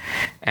diet,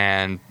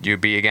 and you'll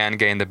be again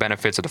getting the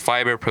benefits of the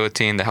fiber,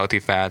 protein, the healthy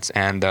fats,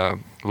 and the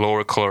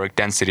lower caloric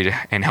density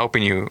in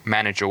helping you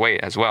manage your weight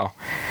as well.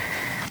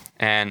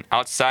 And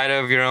outside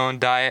of your own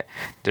diet,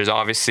 there's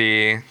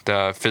obviously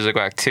the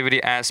physical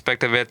activity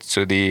aspect of it,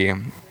 so the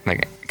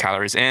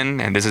calories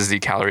in, and this is the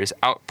calories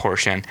out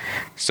portion.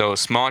 So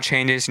small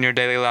changes in your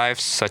daily life,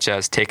 such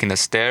as taking the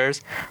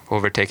stairs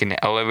over taking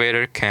the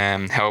elevator,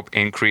 can help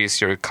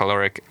increase your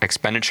caloric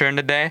expenditure in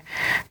the day.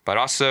 But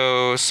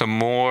also some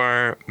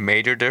more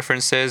major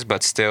differences,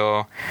 but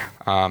still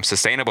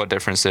sustainable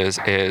differences,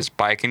 is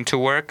biking to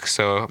work.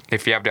 So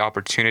if you have the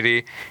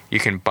opportunity, you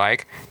can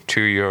bike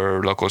to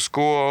your local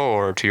school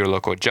or to your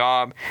local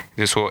job.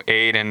 This will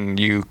aid in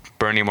you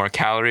burning more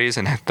calories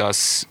and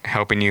thus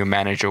helping you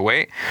manage your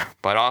weight.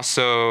 But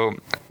also,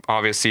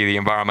 obviously, the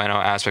environmental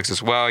aspects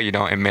as well. You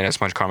don't emit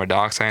as much carbon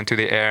dioxide into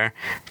the air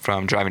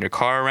from driving your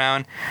car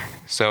around.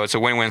 So it's a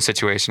win-win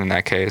situation in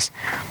that case.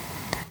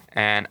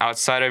 And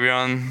outside of your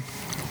own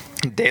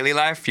daily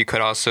life, you could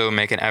also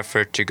make an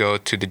effort to go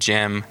to the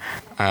gym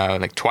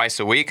twice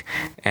a week,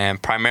 and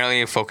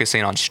primarily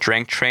focusing on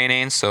strength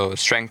training. So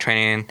strength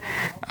training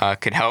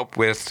can help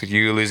with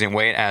you losing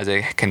weight, as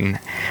it can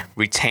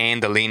retain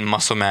the lean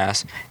muscle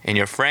mass in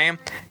your frame.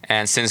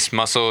 And since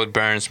muscle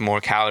burns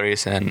more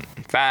calories than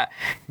fat,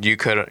 you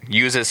could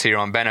use this to your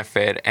own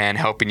benefit and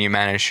helping you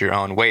manage your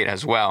own weight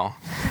as well.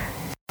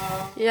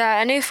 Yeah,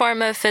 any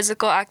form of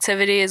physical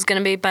activity is going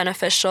to be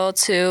beneficial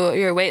to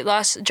your weight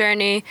loss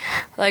journey.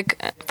 Like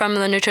from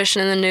the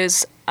Nutrition in the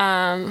News,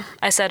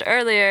 I said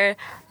earlier,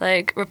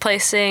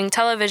 replacing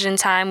television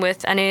time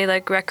with any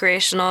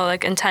recreational,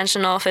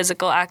 intentional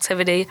physical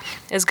activity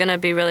is going to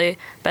be really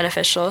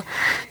beneficial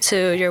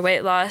to your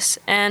weight loss.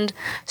 And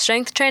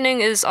strength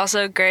training is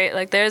also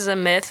great. There's a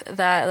myth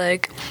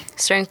that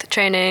strength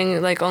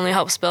training only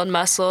helps build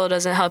muscle,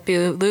 doesn't help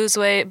you lose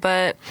weight,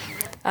 but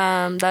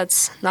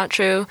that's not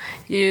true.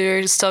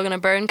 You're still going to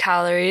burn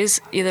calories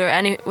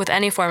with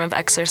any form of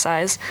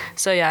exercise.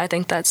 So yeah, I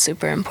think that's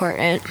super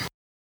important.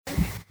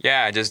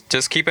 Yeah,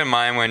 just keep in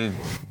mind when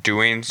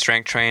doing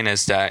strength training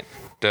is that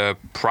the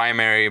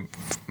primary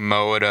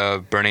mode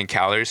of burning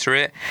calories through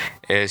it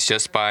is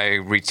just by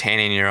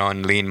retaining your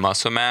own lean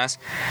muscle mass.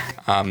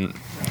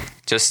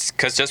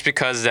 Just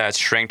because that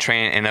strength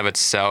training in of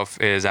itself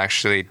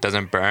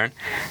doesn't burn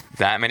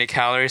that many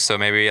calories. So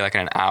maybe in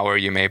an hour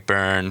you may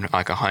burn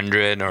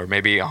 100 or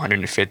maybe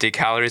 150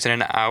 calories in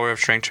an hour of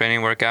strength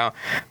training workout.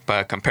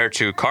 But compared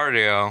to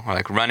cardio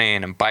or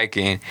running and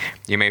biking,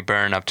 you may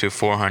burn up to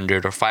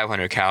 400 or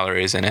 500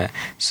 calories in it.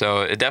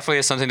 So it definitely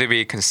is something to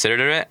be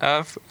considerate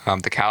of,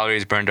 the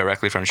calories burned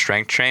directly from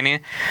strength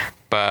training.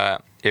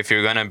 But if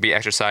you're going to be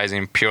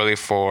exercising purely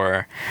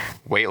for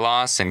weight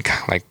loss and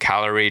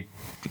calorie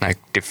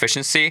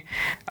deficiency,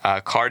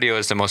 cardio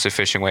is the most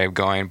efficient way of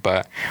going.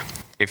 But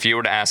if you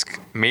were to ask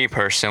me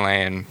personally,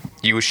 and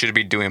you should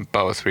be doing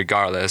both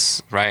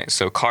regardless, right?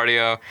 So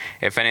cardio,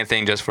 if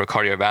anything, just for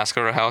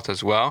cardiovascular health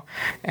as well,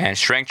 and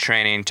strength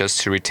training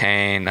just to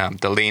retain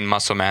the lean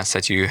muscle mass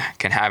that you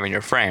can have in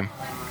your frame.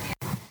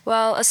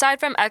 Well, aside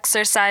from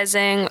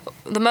exercising,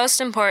 the most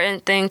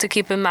important thing to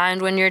keep in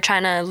mind when you're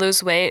trying to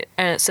lose weight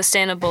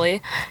sustainably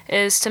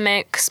is to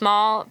make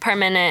small,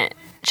 permanent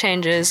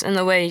changes in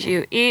the way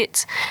you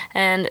eat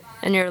and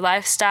in your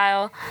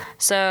lifestyle.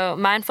 So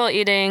mindful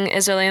eating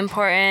is really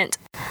important.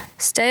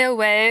 Stay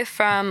away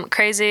from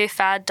crazy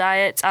fad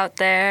diets out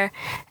there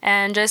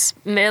and just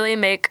merely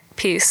make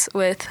peace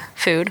with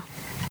food.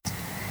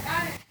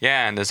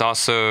 Yeah, and this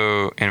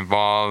also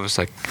involves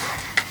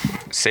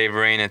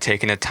savoring and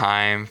taking the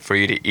time for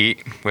you to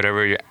eat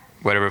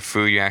whatever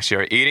food you actually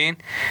are eating,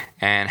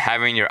 and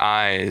having your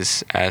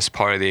eyes as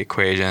part of the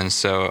equation.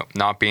 So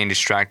not being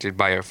distracted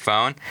by your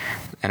phone,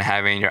 and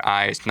having your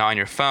eyes not on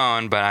your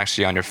phone but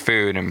actually on your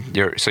food, and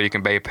so you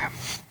can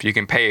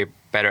pay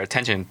better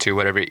attention to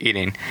whatever you're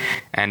eating.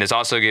 And this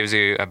also gives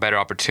you a better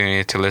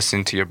opportunity to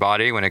listen to your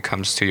body when it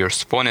comes to your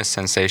fullness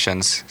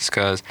sensations,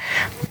 because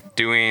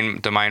doing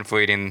this mindful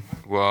eating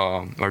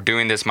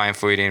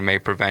may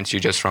prevent you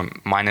just from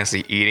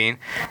mindlessly eating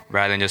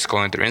rather than just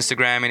going through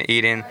Instagram and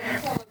eating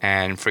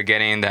and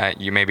forgetting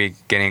that you may be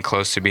getting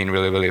close to being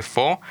really, really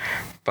full,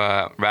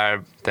 but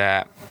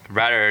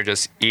rather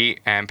just eat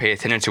and pay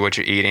attention to what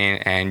you're eating,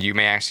 and you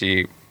may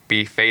actually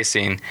be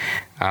facing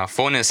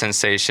fullness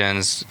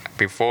sensations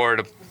before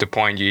the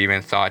point you even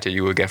thought that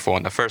you would get full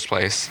in the first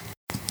place.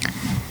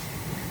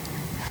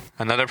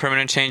 Another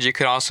permanent change you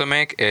could also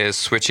make is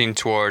switching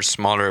towards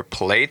smaller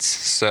plates.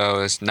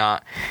 So it's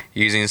not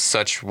using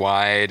such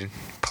wide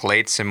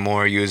plates and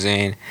more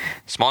using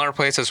smaller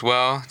plates as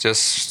well,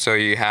 just so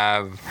you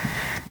have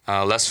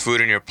less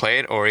food in your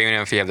plate, or even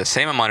if you have the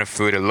same amount of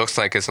food, it looks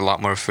like it's a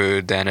lot more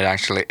food than it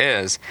actually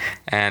is.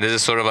 And this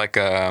is sort of like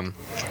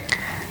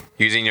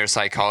using your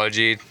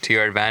psychology to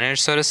your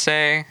advantage, so to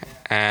say,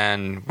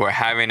 and where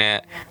having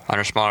it on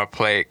a smaller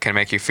plate can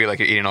make you feel like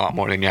you're eating a lot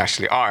more than you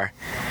actually are.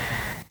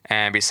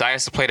 And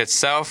besides the plate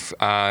itself,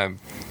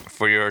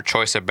 for your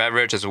choice of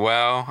beverage as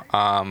well,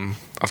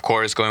 of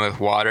course, going with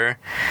water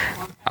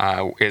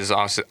is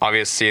also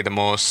obviously the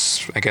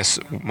most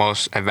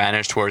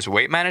advantage towards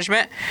weight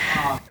management.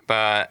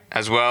 But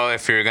as well,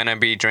 if you're gonna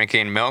be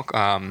drinking milk,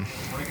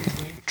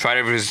 try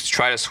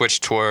to switch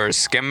towards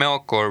skim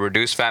milk or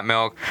reduced fat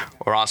milk,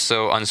 or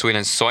also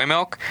unsweetened soy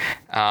milk.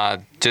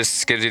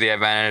 Just gives you the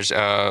advantage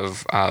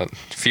of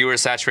fewer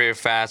saturated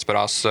fats, but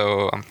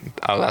also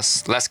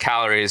less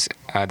calories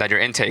that you're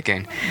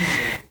intaking.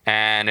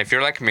 And if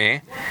you're like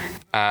me,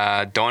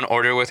 don't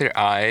order with your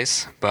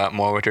eyes, but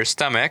more with your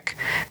stomach,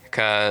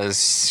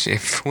 because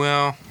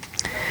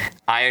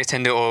I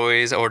tend to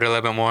always order a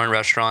little bit more in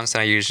restaurants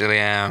than I usually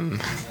am.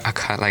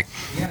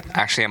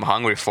 I'm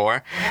hungry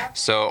for.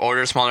 So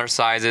order smaller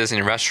sizes in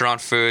your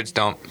restaurant foods.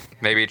 Don't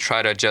maybe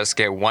try to just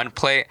get one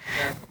plate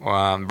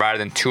rather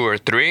than 2 or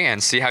 3,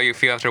 and see how you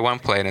feel after one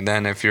plate. And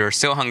then if you're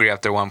still hungry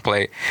after one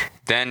plate,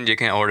 then you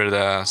can order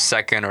the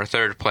second or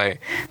third plate,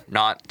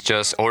 not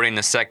just ordering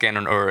the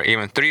second or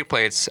even 3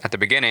 plates at the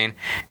beginning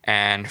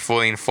and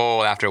feeling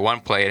full after one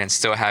plate and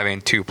still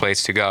having 2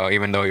 plates to go,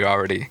 even though you're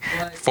already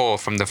full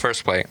from the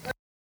first plate.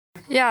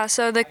 Yeah,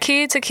 so the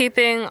key to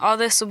keeping all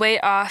this weight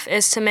off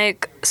is to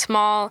make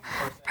small,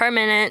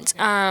 permanent,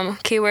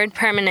 keyword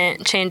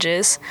permanent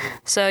changes.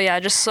 So yeah,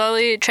 just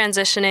slowly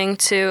transitioning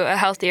to a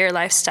healthier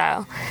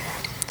lifestyle.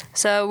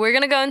 So we're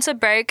going to go into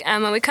break,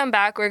 and when we come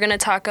back, we're going to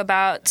talk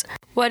about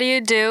what do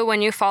you do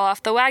when you fall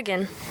off the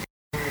wagon.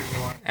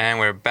 And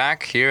we're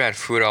back here at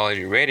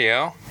Foodology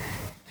Radio.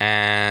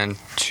 And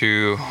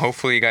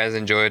hopefully you guys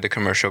enjoyed the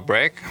commercial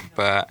break,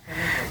 but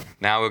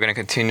now we're going to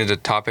continue the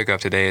topic of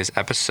today's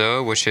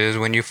episode, which is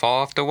when you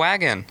fall off the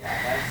wagon.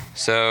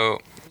 So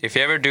if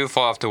you ever do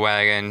fall off the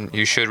wagon,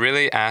 you should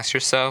really ask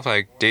yourself,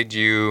 did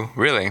you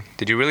really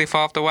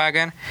fall off the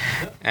wagon?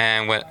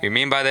 And what we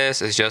mean by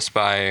this is just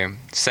by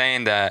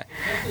saying that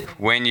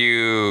when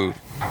you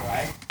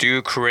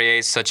do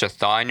create such a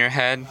thought in your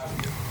head,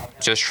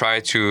 just try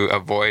to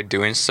avoid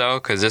doing so,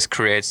 because this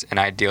creates an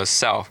ideal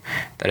self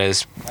that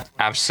is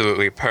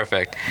absolutely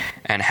perfect.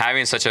 And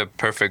having such a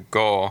perfect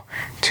goal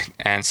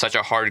and such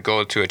a hard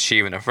goal to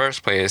achieve in the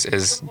first place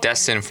is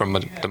destined for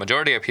the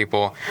majority of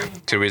people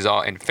to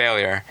result in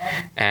failure.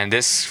 And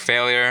this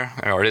failure,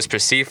 or this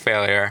perceived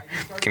failure,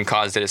 can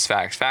cause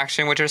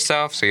dissatisfaction with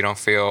yourself, so you don't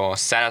feel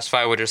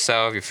satisfied with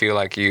yourself. You feel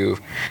like you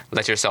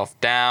let yourself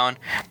down.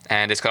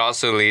 And this could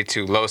also lead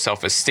to low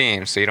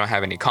self-esteem, so you don't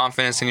have any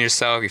confidence in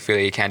yourself. You feel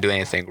that you can't do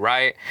anything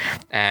right.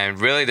 And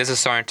really, this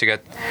is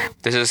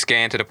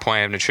getting to the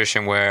point of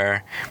nutrition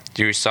where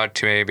you start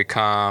to maybe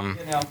become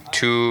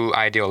too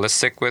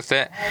idealistic with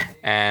it,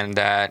 and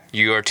that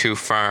you are too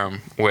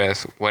firm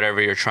with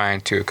whatever you're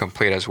trying to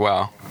complete as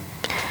well.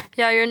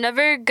 Yeah, you're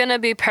never gonna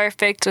be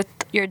perfect with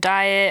your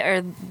diet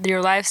or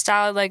your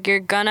lifestyle. You're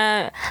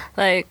gonna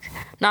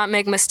not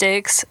make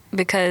mistakes,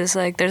 because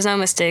there's no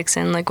mistakes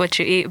in what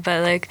you eat,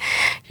 but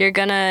you're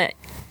gonna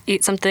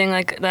eat something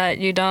that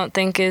you don't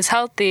think is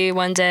healthy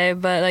one day,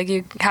 but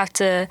you have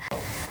to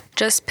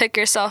just pick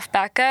yourself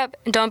back up,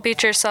 don't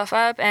beat yourself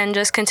up, and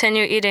just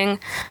continue eating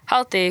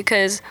healthy.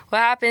 Because what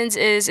happens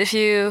is, if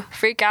you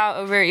freak out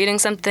over eating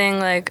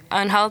something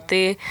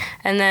unhealthy,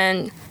 and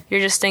then you're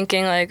just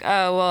thinking oh,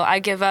 well, I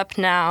give up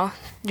now,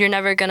 you're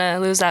never gonna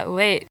lose that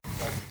weight.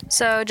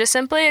 So just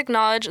simply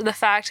acknowledge the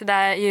fact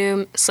that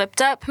you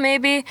slipped up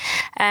maybe,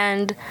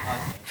 and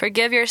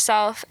forgive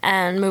yourself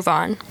and move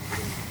on.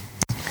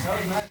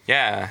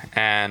 Yeah,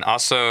 and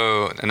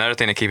also another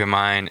thing to keep in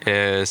mind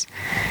is,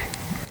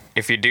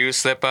 if you do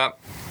slip up,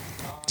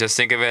 just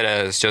think of it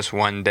as just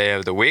one day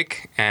of the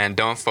week, and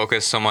don't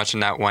focus so much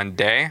on that one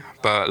day,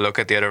 but look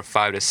at the other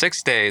 5 to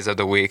 6 days of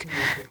the week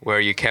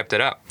where you kept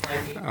it up,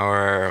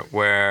 or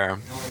where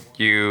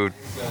you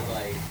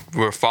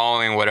were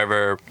following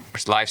whatever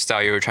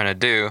lifestyle you were trying to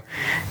do,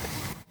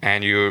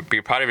 and you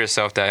be proud of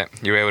yourself that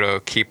you were able to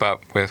keep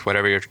up with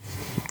whatever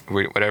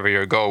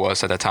your goal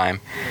was at the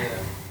time.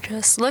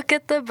 Just look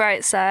at the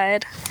bright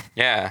side.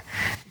 Yeah,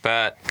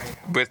 but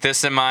with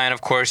this in mind,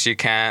 of course, you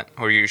can't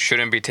or you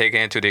shouldn't be taking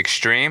it to the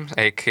extreme.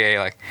 AKA,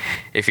 like,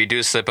 if you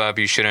do slip up,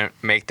 you shouldn't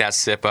make that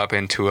slip up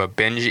into a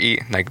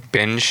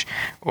binge,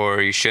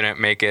 or you shouldn't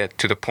make it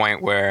to the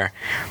point where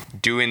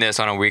doing this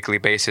on a weekly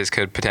basis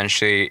could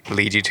potentially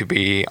lead you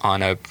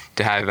to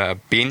have a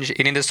binge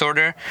eating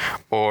disorder,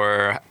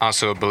 or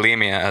also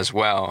bulimia as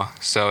well.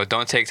 So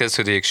don't take this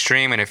to the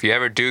extreme. And if you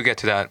ever do get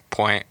to that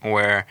point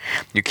where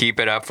you keep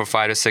it up for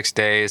 5 to 6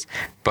 days,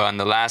 but on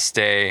the last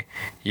day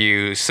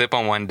you slip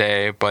on one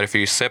day, but if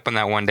you slip on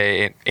that one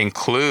day, it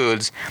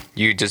includes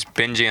you just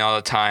binging all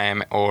the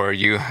time, or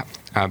you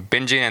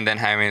binging and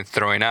then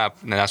throwing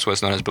up, and that's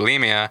what's known as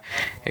bulimia.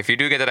 If you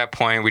do get to that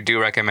point, we do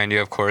recommend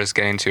you, of course,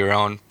 getting to your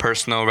own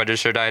personal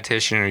registered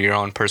dietitian or your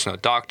own personal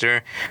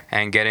doctor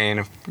and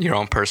getting your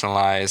own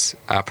personalized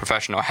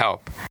professional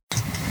help.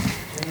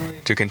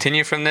 To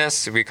continue from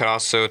this, we could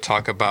also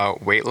talk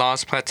about weight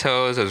loss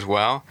plateaus as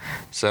well.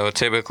 So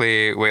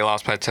typically, weight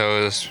loss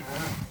plateaus,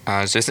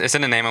 it's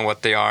in the name of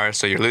what they are.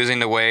 So you're losing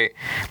the weight,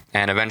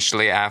 and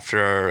eventually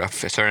after a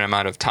certain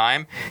amount of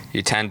time,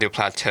 you tend to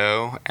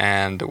plateau,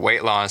 and the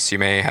weight loss you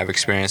may have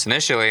experienced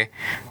initially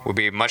will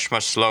be much,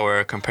 much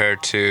slower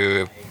compared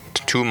to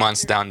 2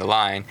 months down the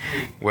line,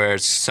 where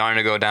it's starting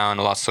to go down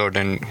a lot slower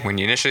than when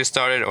you initially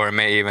started, or it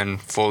may even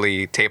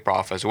fully taper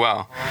off as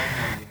well.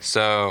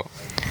 So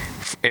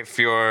if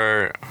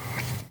you're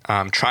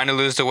trying to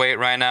lose the weight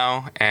right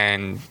now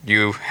and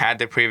you had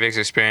the previous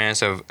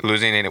experience of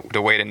losing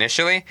the weight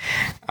initially,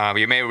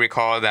 you may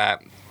recall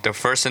that the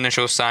first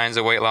initial signs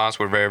of weight loss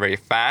were very, very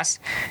fast.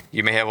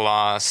 You may have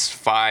lost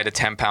 5 to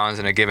 10 pounds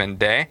in a given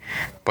day,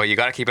 but you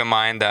got to keep in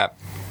mind that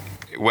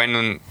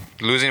when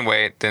losing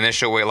weight, the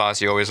initial weight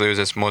loss you always lose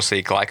is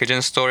mostly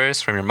glycogen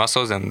storage from your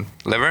muscles and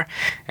liver,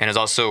 and it's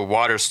also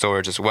water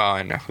storage as well,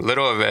 and a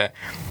little of it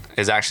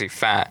is actually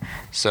fat.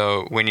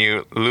 So when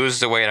you lose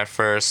the weight at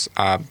first,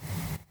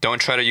 don't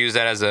try to use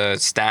that as a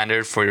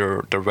standard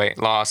for the weight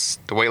loss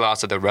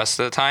of the rest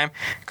of the time,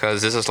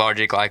 because this is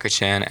largely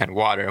glycogen and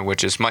water,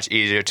 which is much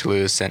easier to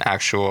lose than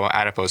actual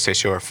adipose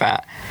tissue or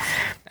fat.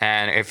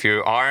 And if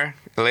you are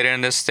later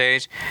in this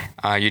stage,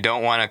 you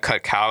don't want to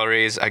cut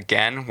calories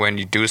again when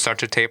you do start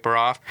to taper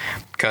off,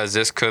 because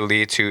this could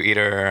lead to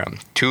either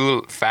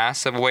too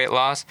fast of weight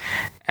loss,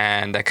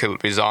 and that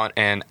could result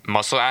in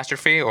muscle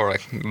atrophy or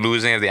like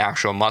losing of the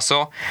actual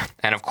muscle.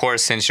 And of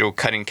course, since you're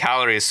cutting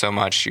calories so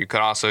much, you could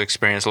also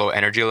experience low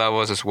energy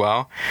levels as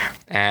well,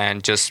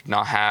 and just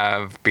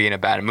be in a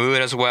bad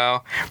mood as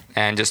well,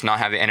 and just not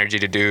have the energy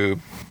to do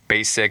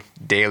basic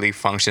daily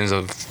functions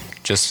of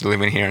just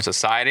living here in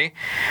society.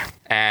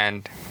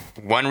 And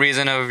one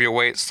reason of your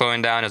weight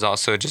slowing down is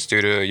also just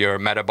due to your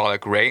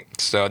metabolic rate.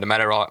 So the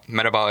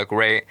metabolic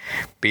rate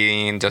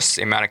being just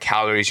the amount of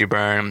calories you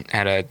burn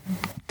at a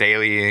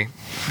daily,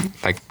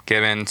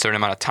 given certain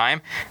amount of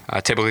time,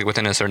 typically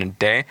within a certain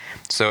day.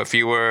 So if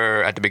you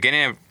were at the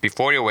beginning,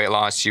 before your weight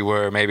loss, you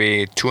were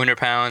maybe 200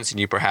 pounds and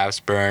you perhaps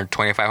burned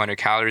 2,500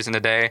 calories in a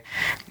day,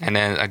 and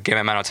then a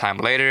given amount of time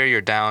later,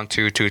 you're down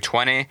to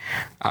 220.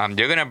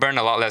 You're going to burn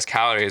a lot less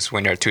calories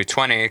when you're at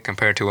 220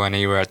 compared to when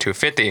you were at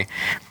 250.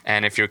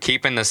 And if you're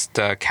keeping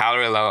the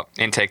calorie level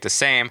intake the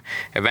same,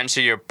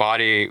 eventually your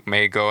body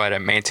may go at a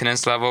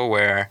maintenance level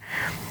where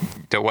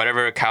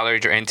whatever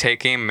calories you're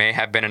intaking may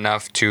have been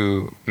enough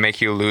to make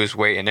you lose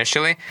weight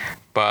initially,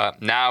 but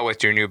now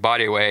with your new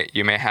body weight,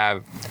 you may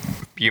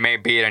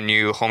be at a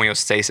new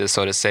homeostasis,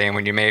 so to say, and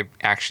when you may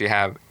actually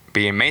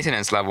be in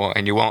maintenance level,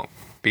 and you won't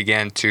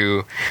begin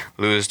to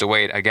lose the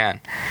weight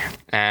again.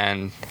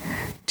 And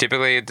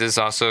typically, this is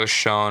also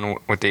shown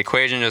with the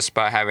equation. Just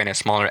by having a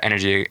smaller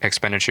energy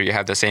expenditure, you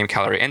have the same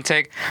calorie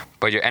intake,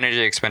 but your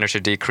energy expenditure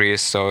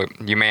decreased, so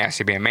you may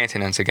actually be in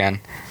maintenance again.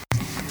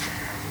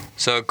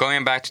 So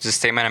going back to the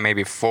statement I made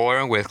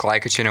before, with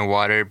glycogen and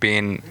water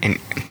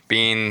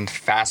being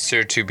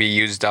faster to be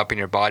used up in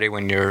your body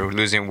when you're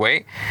losing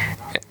weight,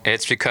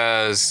 it's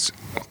because,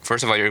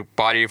 first of all, your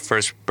body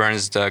first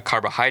burns the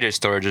carbohydrate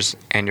storages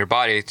in your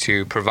body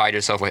to provide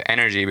yourself with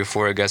energy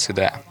before it gets to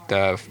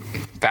the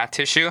fat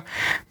tissue.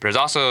 But there's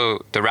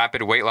also the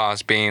rapid weight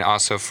loss being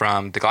also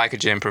from the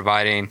glycogen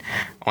providing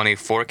only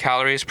 4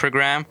 calories per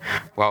gram,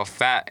 while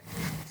fat,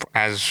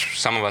 as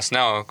some of us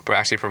know,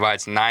 actually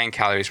provides 9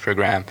 calories per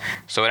gram.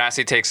 So it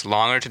actually takes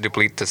longer to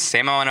deplete the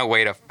same amount of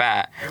weight of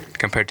fat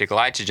compared to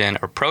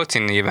glycogen or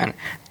protein even,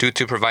 due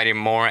to providing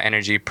more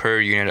energy per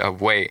unit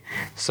of weight.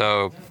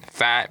 So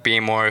fat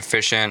being more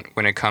efficient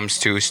when it comes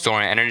to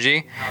storing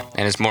energy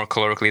and is more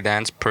calorically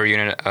dense per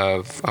unit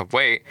of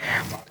weight,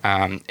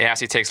 it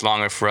actually takes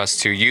longer for us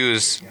to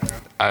use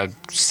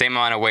same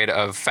amount of weight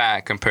of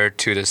fat compared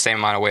to the same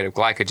amount of weight of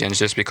glycogen,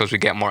 just because we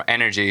get more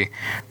energy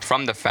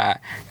from the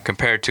fat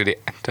compared to the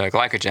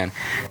glycogen.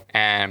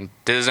 And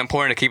this is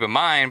important to keep in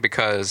mind,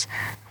 because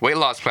weight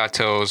loss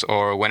plateaus,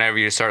 or whenever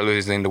you start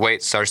losing the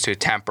weight starts to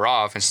taper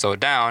off and slow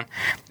down,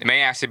 it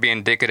may actually be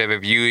indicative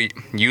of you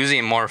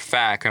using more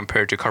fat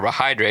compared to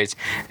carbohydrates.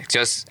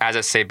 Just as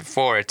I said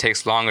before, it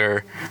takes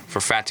longer for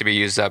fat to be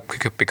used up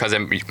because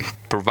it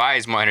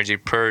provides more energy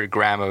per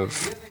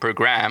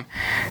gram.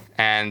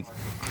 And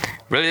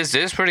really, this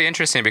is pretty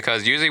interesting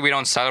because usually we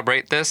don't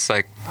celebrate this,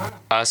 like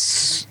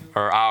us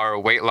or our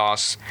weight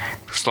loss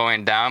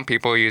slowing down.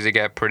 People usually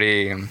get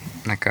pretty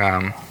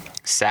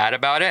sad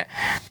about it,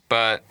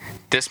 but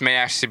this may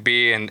actually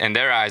be, in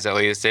their eyes at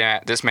least,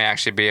 this may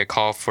actually be a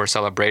call for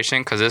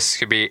celebration, because this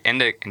could be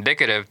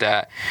indicative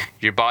that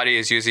your body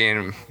is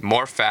using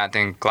more fat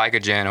than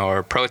glycogen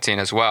or protein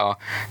as well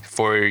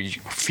for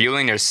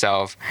fueling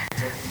yourself.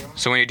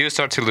 So when you do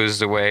start to lose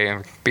the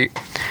weight,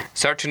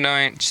 start to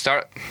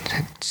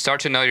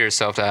know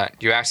yourself that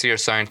you actually are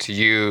starting to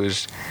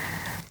use.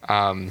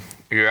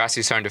 You're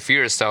actually starting to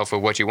fuel yourself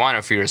with what you want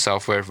to fuel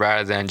yourself with,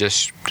 rather than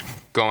just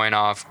going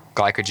off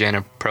glycogen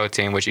and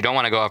protein, which you don't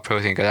want to go off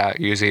protein because that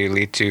usually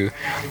lead to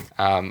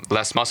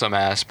less muscle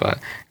mass. But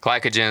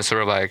glycogen is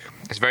sort of like,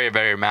 it's very,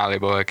 very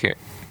malleable. It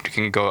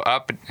can go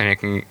up and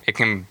it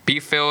can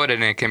be filled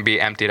and it can be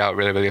emptied out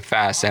really, really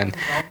fast. And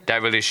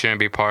that really shouldn't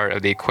be part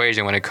of the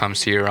equation when it comes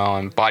to your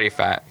own body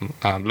fat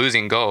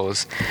losing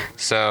goals.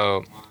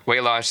 So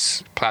weight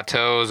loss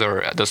plateaus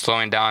or the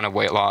slowing down of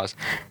weight loss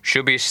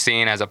should be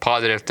seen as a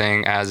positive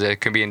thing, as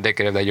it could be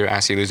indicative that you're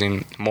actually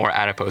losing more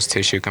adipose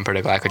tissue compared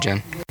to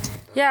glycogen.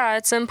 Yeah,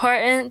 it's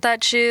important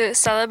that you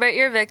celebrate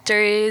your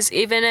victories.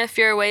 Even if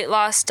your weight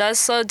loss does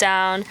slow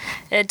down,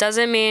 it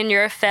doesn't mean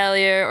you're a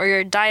failure or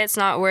your diet's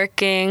not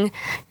working.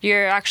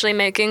 You're actually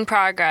making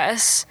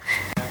progress.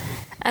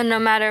 And no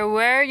matter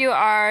where you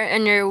are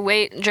in your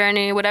weight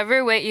journey,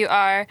 whatever weight you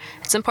are,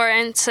 it's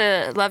important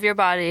to love your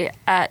body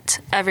at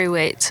every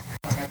weight.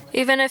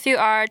 Even if you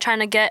are trying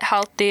to get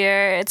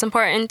healthier, it's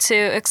important to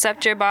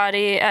accept your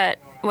body at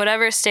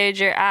whatever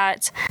stage you're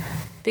at,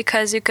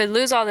 because you could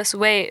lose all this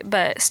weight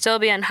but still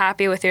be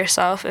unhappy with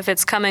yourself if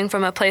it's coming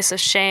from a place of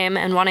shame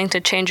and wanting to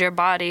change your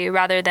body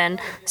rather than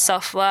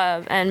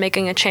self-love and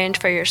making a change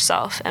for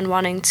yourself and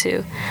wanting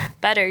to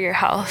better your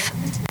health.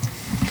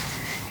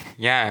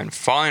 Yeah, and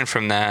following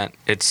from that,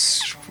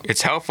 it's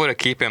helpful to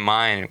keep in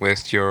mind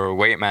with your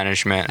weight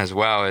management as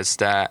well, is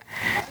that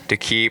to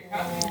keep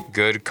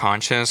good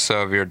conscious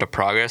of the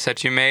progress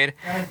that you made.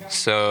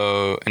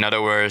 So in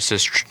other words,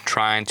 just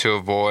trying to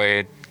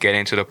avoid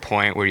getting to the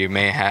point where you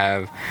may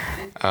have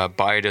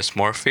body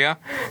dysmorphia,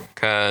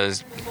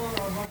 because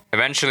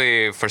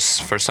eventually for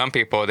some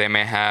people they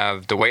may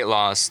have the weight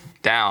loss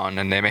down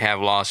and they may have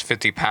lost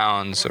 50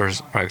 pounds or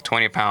like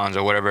 20 pounds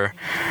or whatever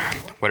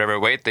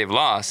weight they've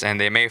lost,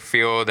 and they may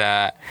feel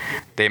that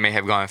they may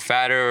have gone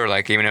fatter, or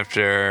like even if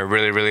they're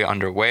really, really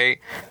underweight,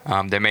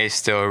 they may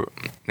still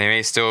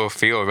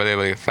feel really,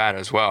 really fat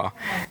as well.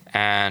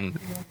 And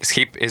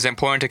it's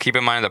important to keep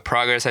in mind the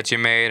progress that you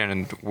made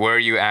and where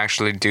you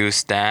actually do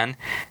stand,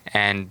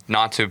 and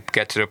not to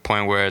get to the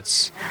point where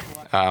it's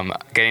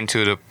getting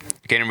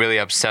really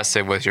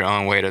obsessive with your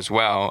own weight as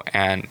well.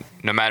 And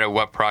no matter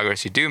what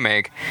progress you do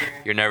make,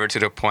 you're never to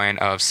the point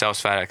of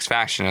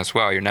self-satisfaction as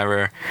well. You're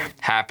never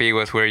happy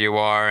with where you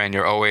are, and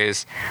you're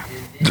always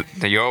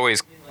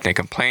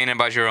complaining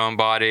about your own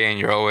body, and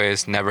you're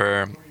always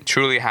never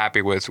truly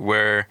happy with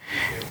where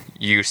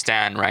you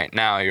stand right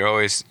now. You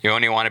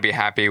only want to be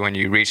happy when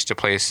you reach the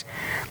place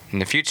in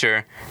the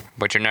future,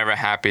 but you're never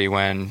happy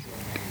when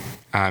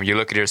you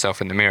look at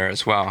yourself in the mirror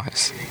as well.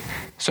 It's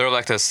sort of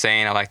like the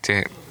saying I like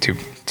to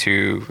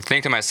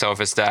think to myself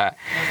is that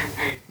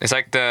it's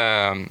like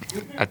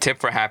a tip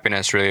for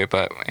happiness, really,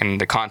 but in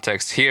the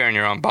context here in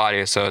your own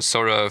body. So it's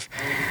sort of,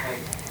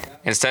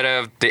 instead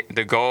of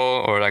the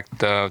goal or like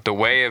the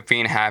way of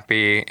being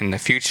happy in the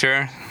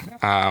future,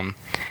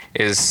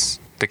 is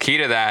the key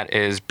to that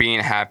is being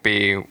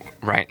happy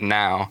right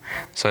now,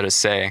 so to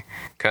say.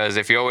 Because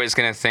if you're always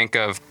going to think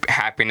of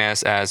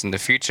happiness as in the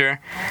future,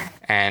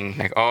 and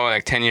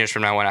like 10 years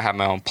from now when I have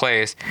my own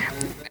place,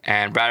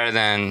 and rather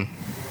than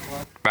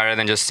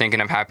just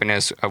thinking of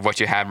happiness of what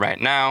you have right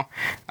now,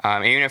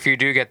 even if you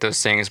do get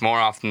those things, more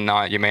often than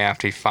not, you may have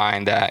to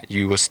find that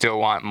you will still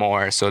want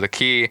more. So the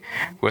key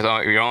with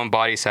your own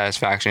body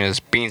satisfaction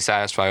is being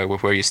satisfied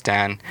with where you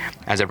stand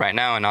as of right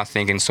now, and not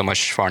thinking so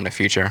much far in the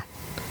future.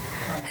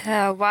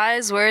 Yeah,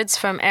 wise words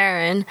from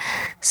Aaron.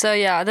 So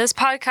yeah, this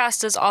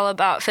podcast is all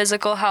about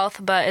physical health,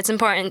 but it's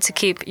important to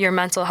keep your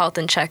mental health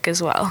in check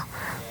as well.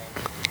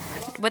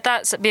 With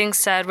that being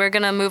said, we're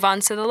going to move on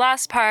to the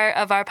last part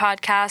of our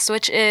podcast,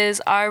 which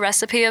is our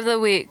recipe of the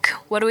week.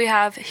 What do we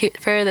have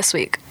for this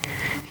week?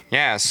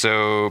 Yeah,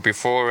 so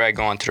before I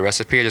go on to the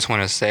recipe, I just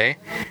want to say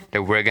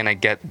that we're going to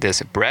get this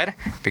bread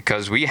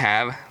because we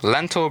have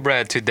lentil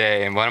bread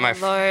today. And one of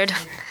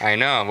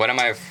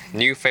my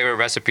new favorite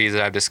recipes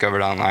that I've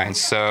discovered online.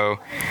 So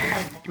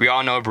we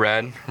all know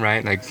bread,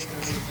 right? Like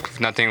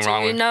nothing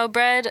wrong with... Do you know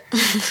bread?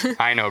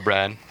 I know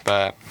bread,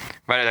 but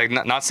But like,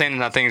 not saying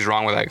nothing's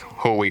wrong with like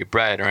whole wheat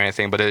bread or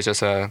anything, but it's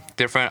just a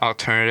different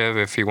alternative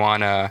if you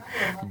want a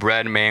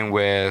bread made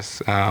with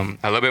a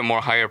little bit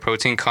more higher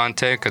protein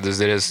content,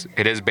 because it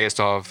is based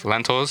off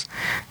lentils,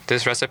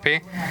 this recipe.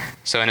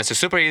 So, and it's a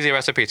super easy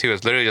recipe too.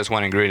 It's literally just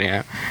one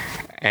ingredient.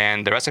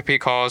 And the recipe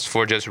calls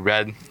for just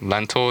red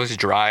lentils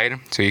dried,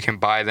 so you can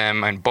buy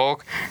them in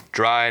bulk.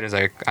 Dried is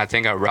like, I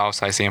think at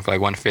Ralph's I see them for like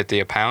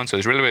 $1.50 a pound, so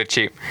it's really, really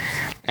cheap.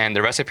 And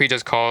the recipe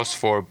just calls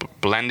for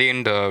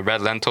blending the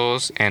red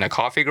lentils in a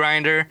coffee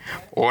grinder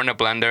or in a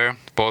blender.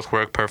 Both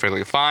work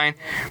perfectly fine.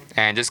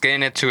 And just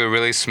getting it to a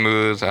really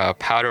smooth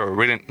powder, or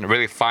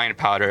really fine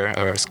powder,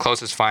 or as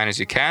close as fine as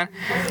you can.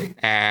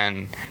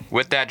 And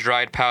with that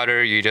dried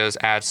powder, you just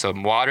add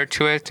some water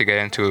to it to get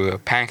into a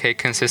pancake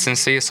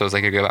consistency. So it's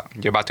like you're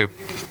about to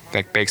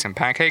like bake some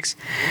pancakes.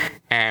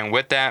 And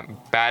with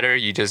that batter,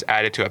 you just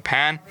add it to a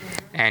pan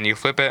and you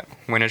flip it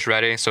when it's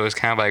ready. So it's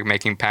kind of like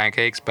making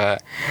pancakes,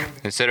 but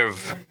instead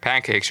of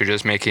pancakes, you're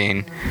just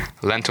making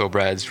lentil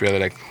breads, really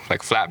like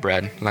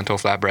flatbread, lentil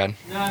flatbread.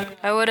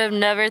 I would have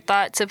never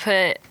thought to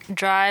put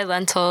dry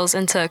lentils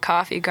into a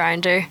coffee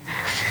grinder.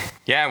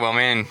 Yeah, well,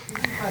 man,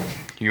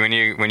 when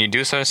you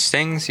do such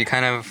things, you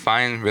kind of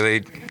find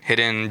really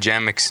hidden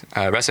gem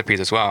recipes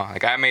as well.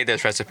 Like, I made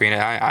this recipe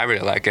and I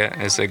really like it.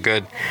 It's a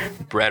good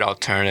bread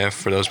alternative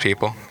for those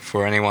people,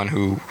 for anyone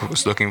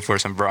who's looking for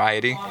some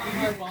variety.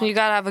 You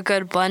gotta have a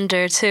good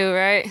blender too,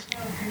 right?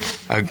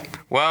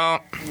 Well,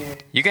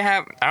 you can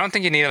have, I don't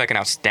think you need like an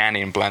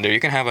outstanding blender. You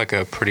can have like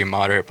a pretty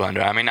moderate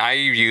blender. I mean, I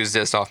use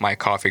this off my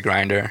coffee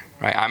grinder,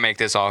 right? I make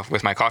this off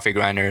with my coffee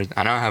grinder.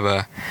 I don't have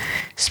a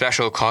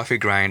special coffee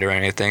grinder or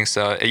anything,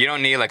 so you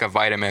don't need like a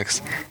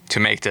Vitamix to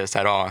make this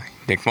at all.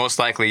 Like, most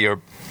likely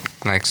your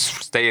like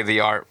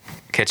state-of-the-art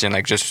kitchen,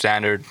 like just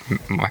standard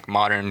like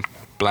modern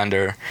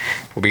blender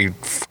will be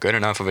good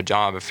enough of a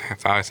job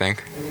if I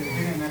think.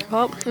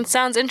 Well, it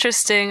sounds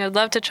interesting. I'd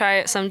love to try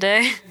it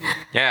someday.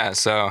 Yeah,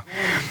 so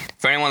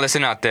for anyone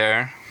listening out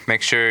there,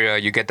 make sure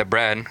you get the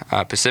bread,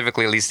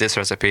 specifically at least this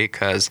recipe,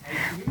 because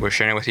we're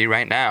sharing it with you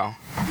right now.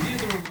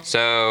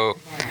 So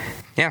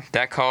yeah,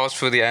 that calls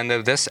for the end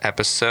of this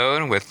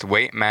episode with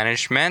weight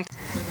management.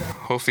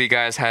 Hopefully you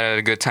guys had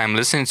a good time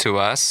listening to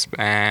us,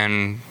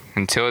 and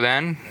until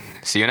then,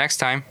 see you next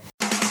time.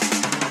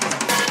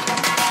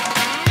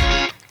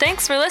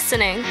 Thanks for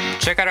listening.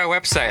 Check out our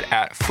website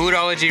at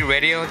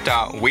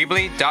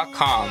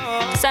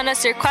foodologyradio.weebly.com. Send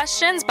us your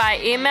questions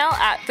by email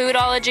at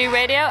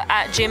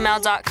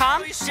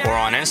foodologyradio@gmail.com. Or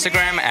on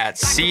Instagram at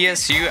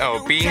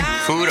CSULB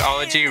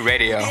Foodology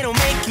Radio.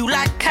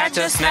 Catch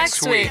us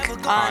next week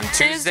on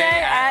Tuesday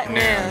at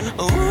noon.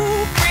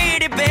 Ooh,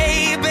 pretty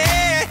baby,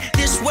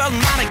 this world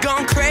might have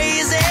gone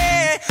crazy.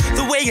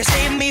 The way you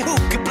save me, who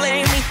could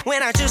blame me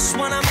when I just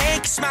wanna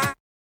make you smile?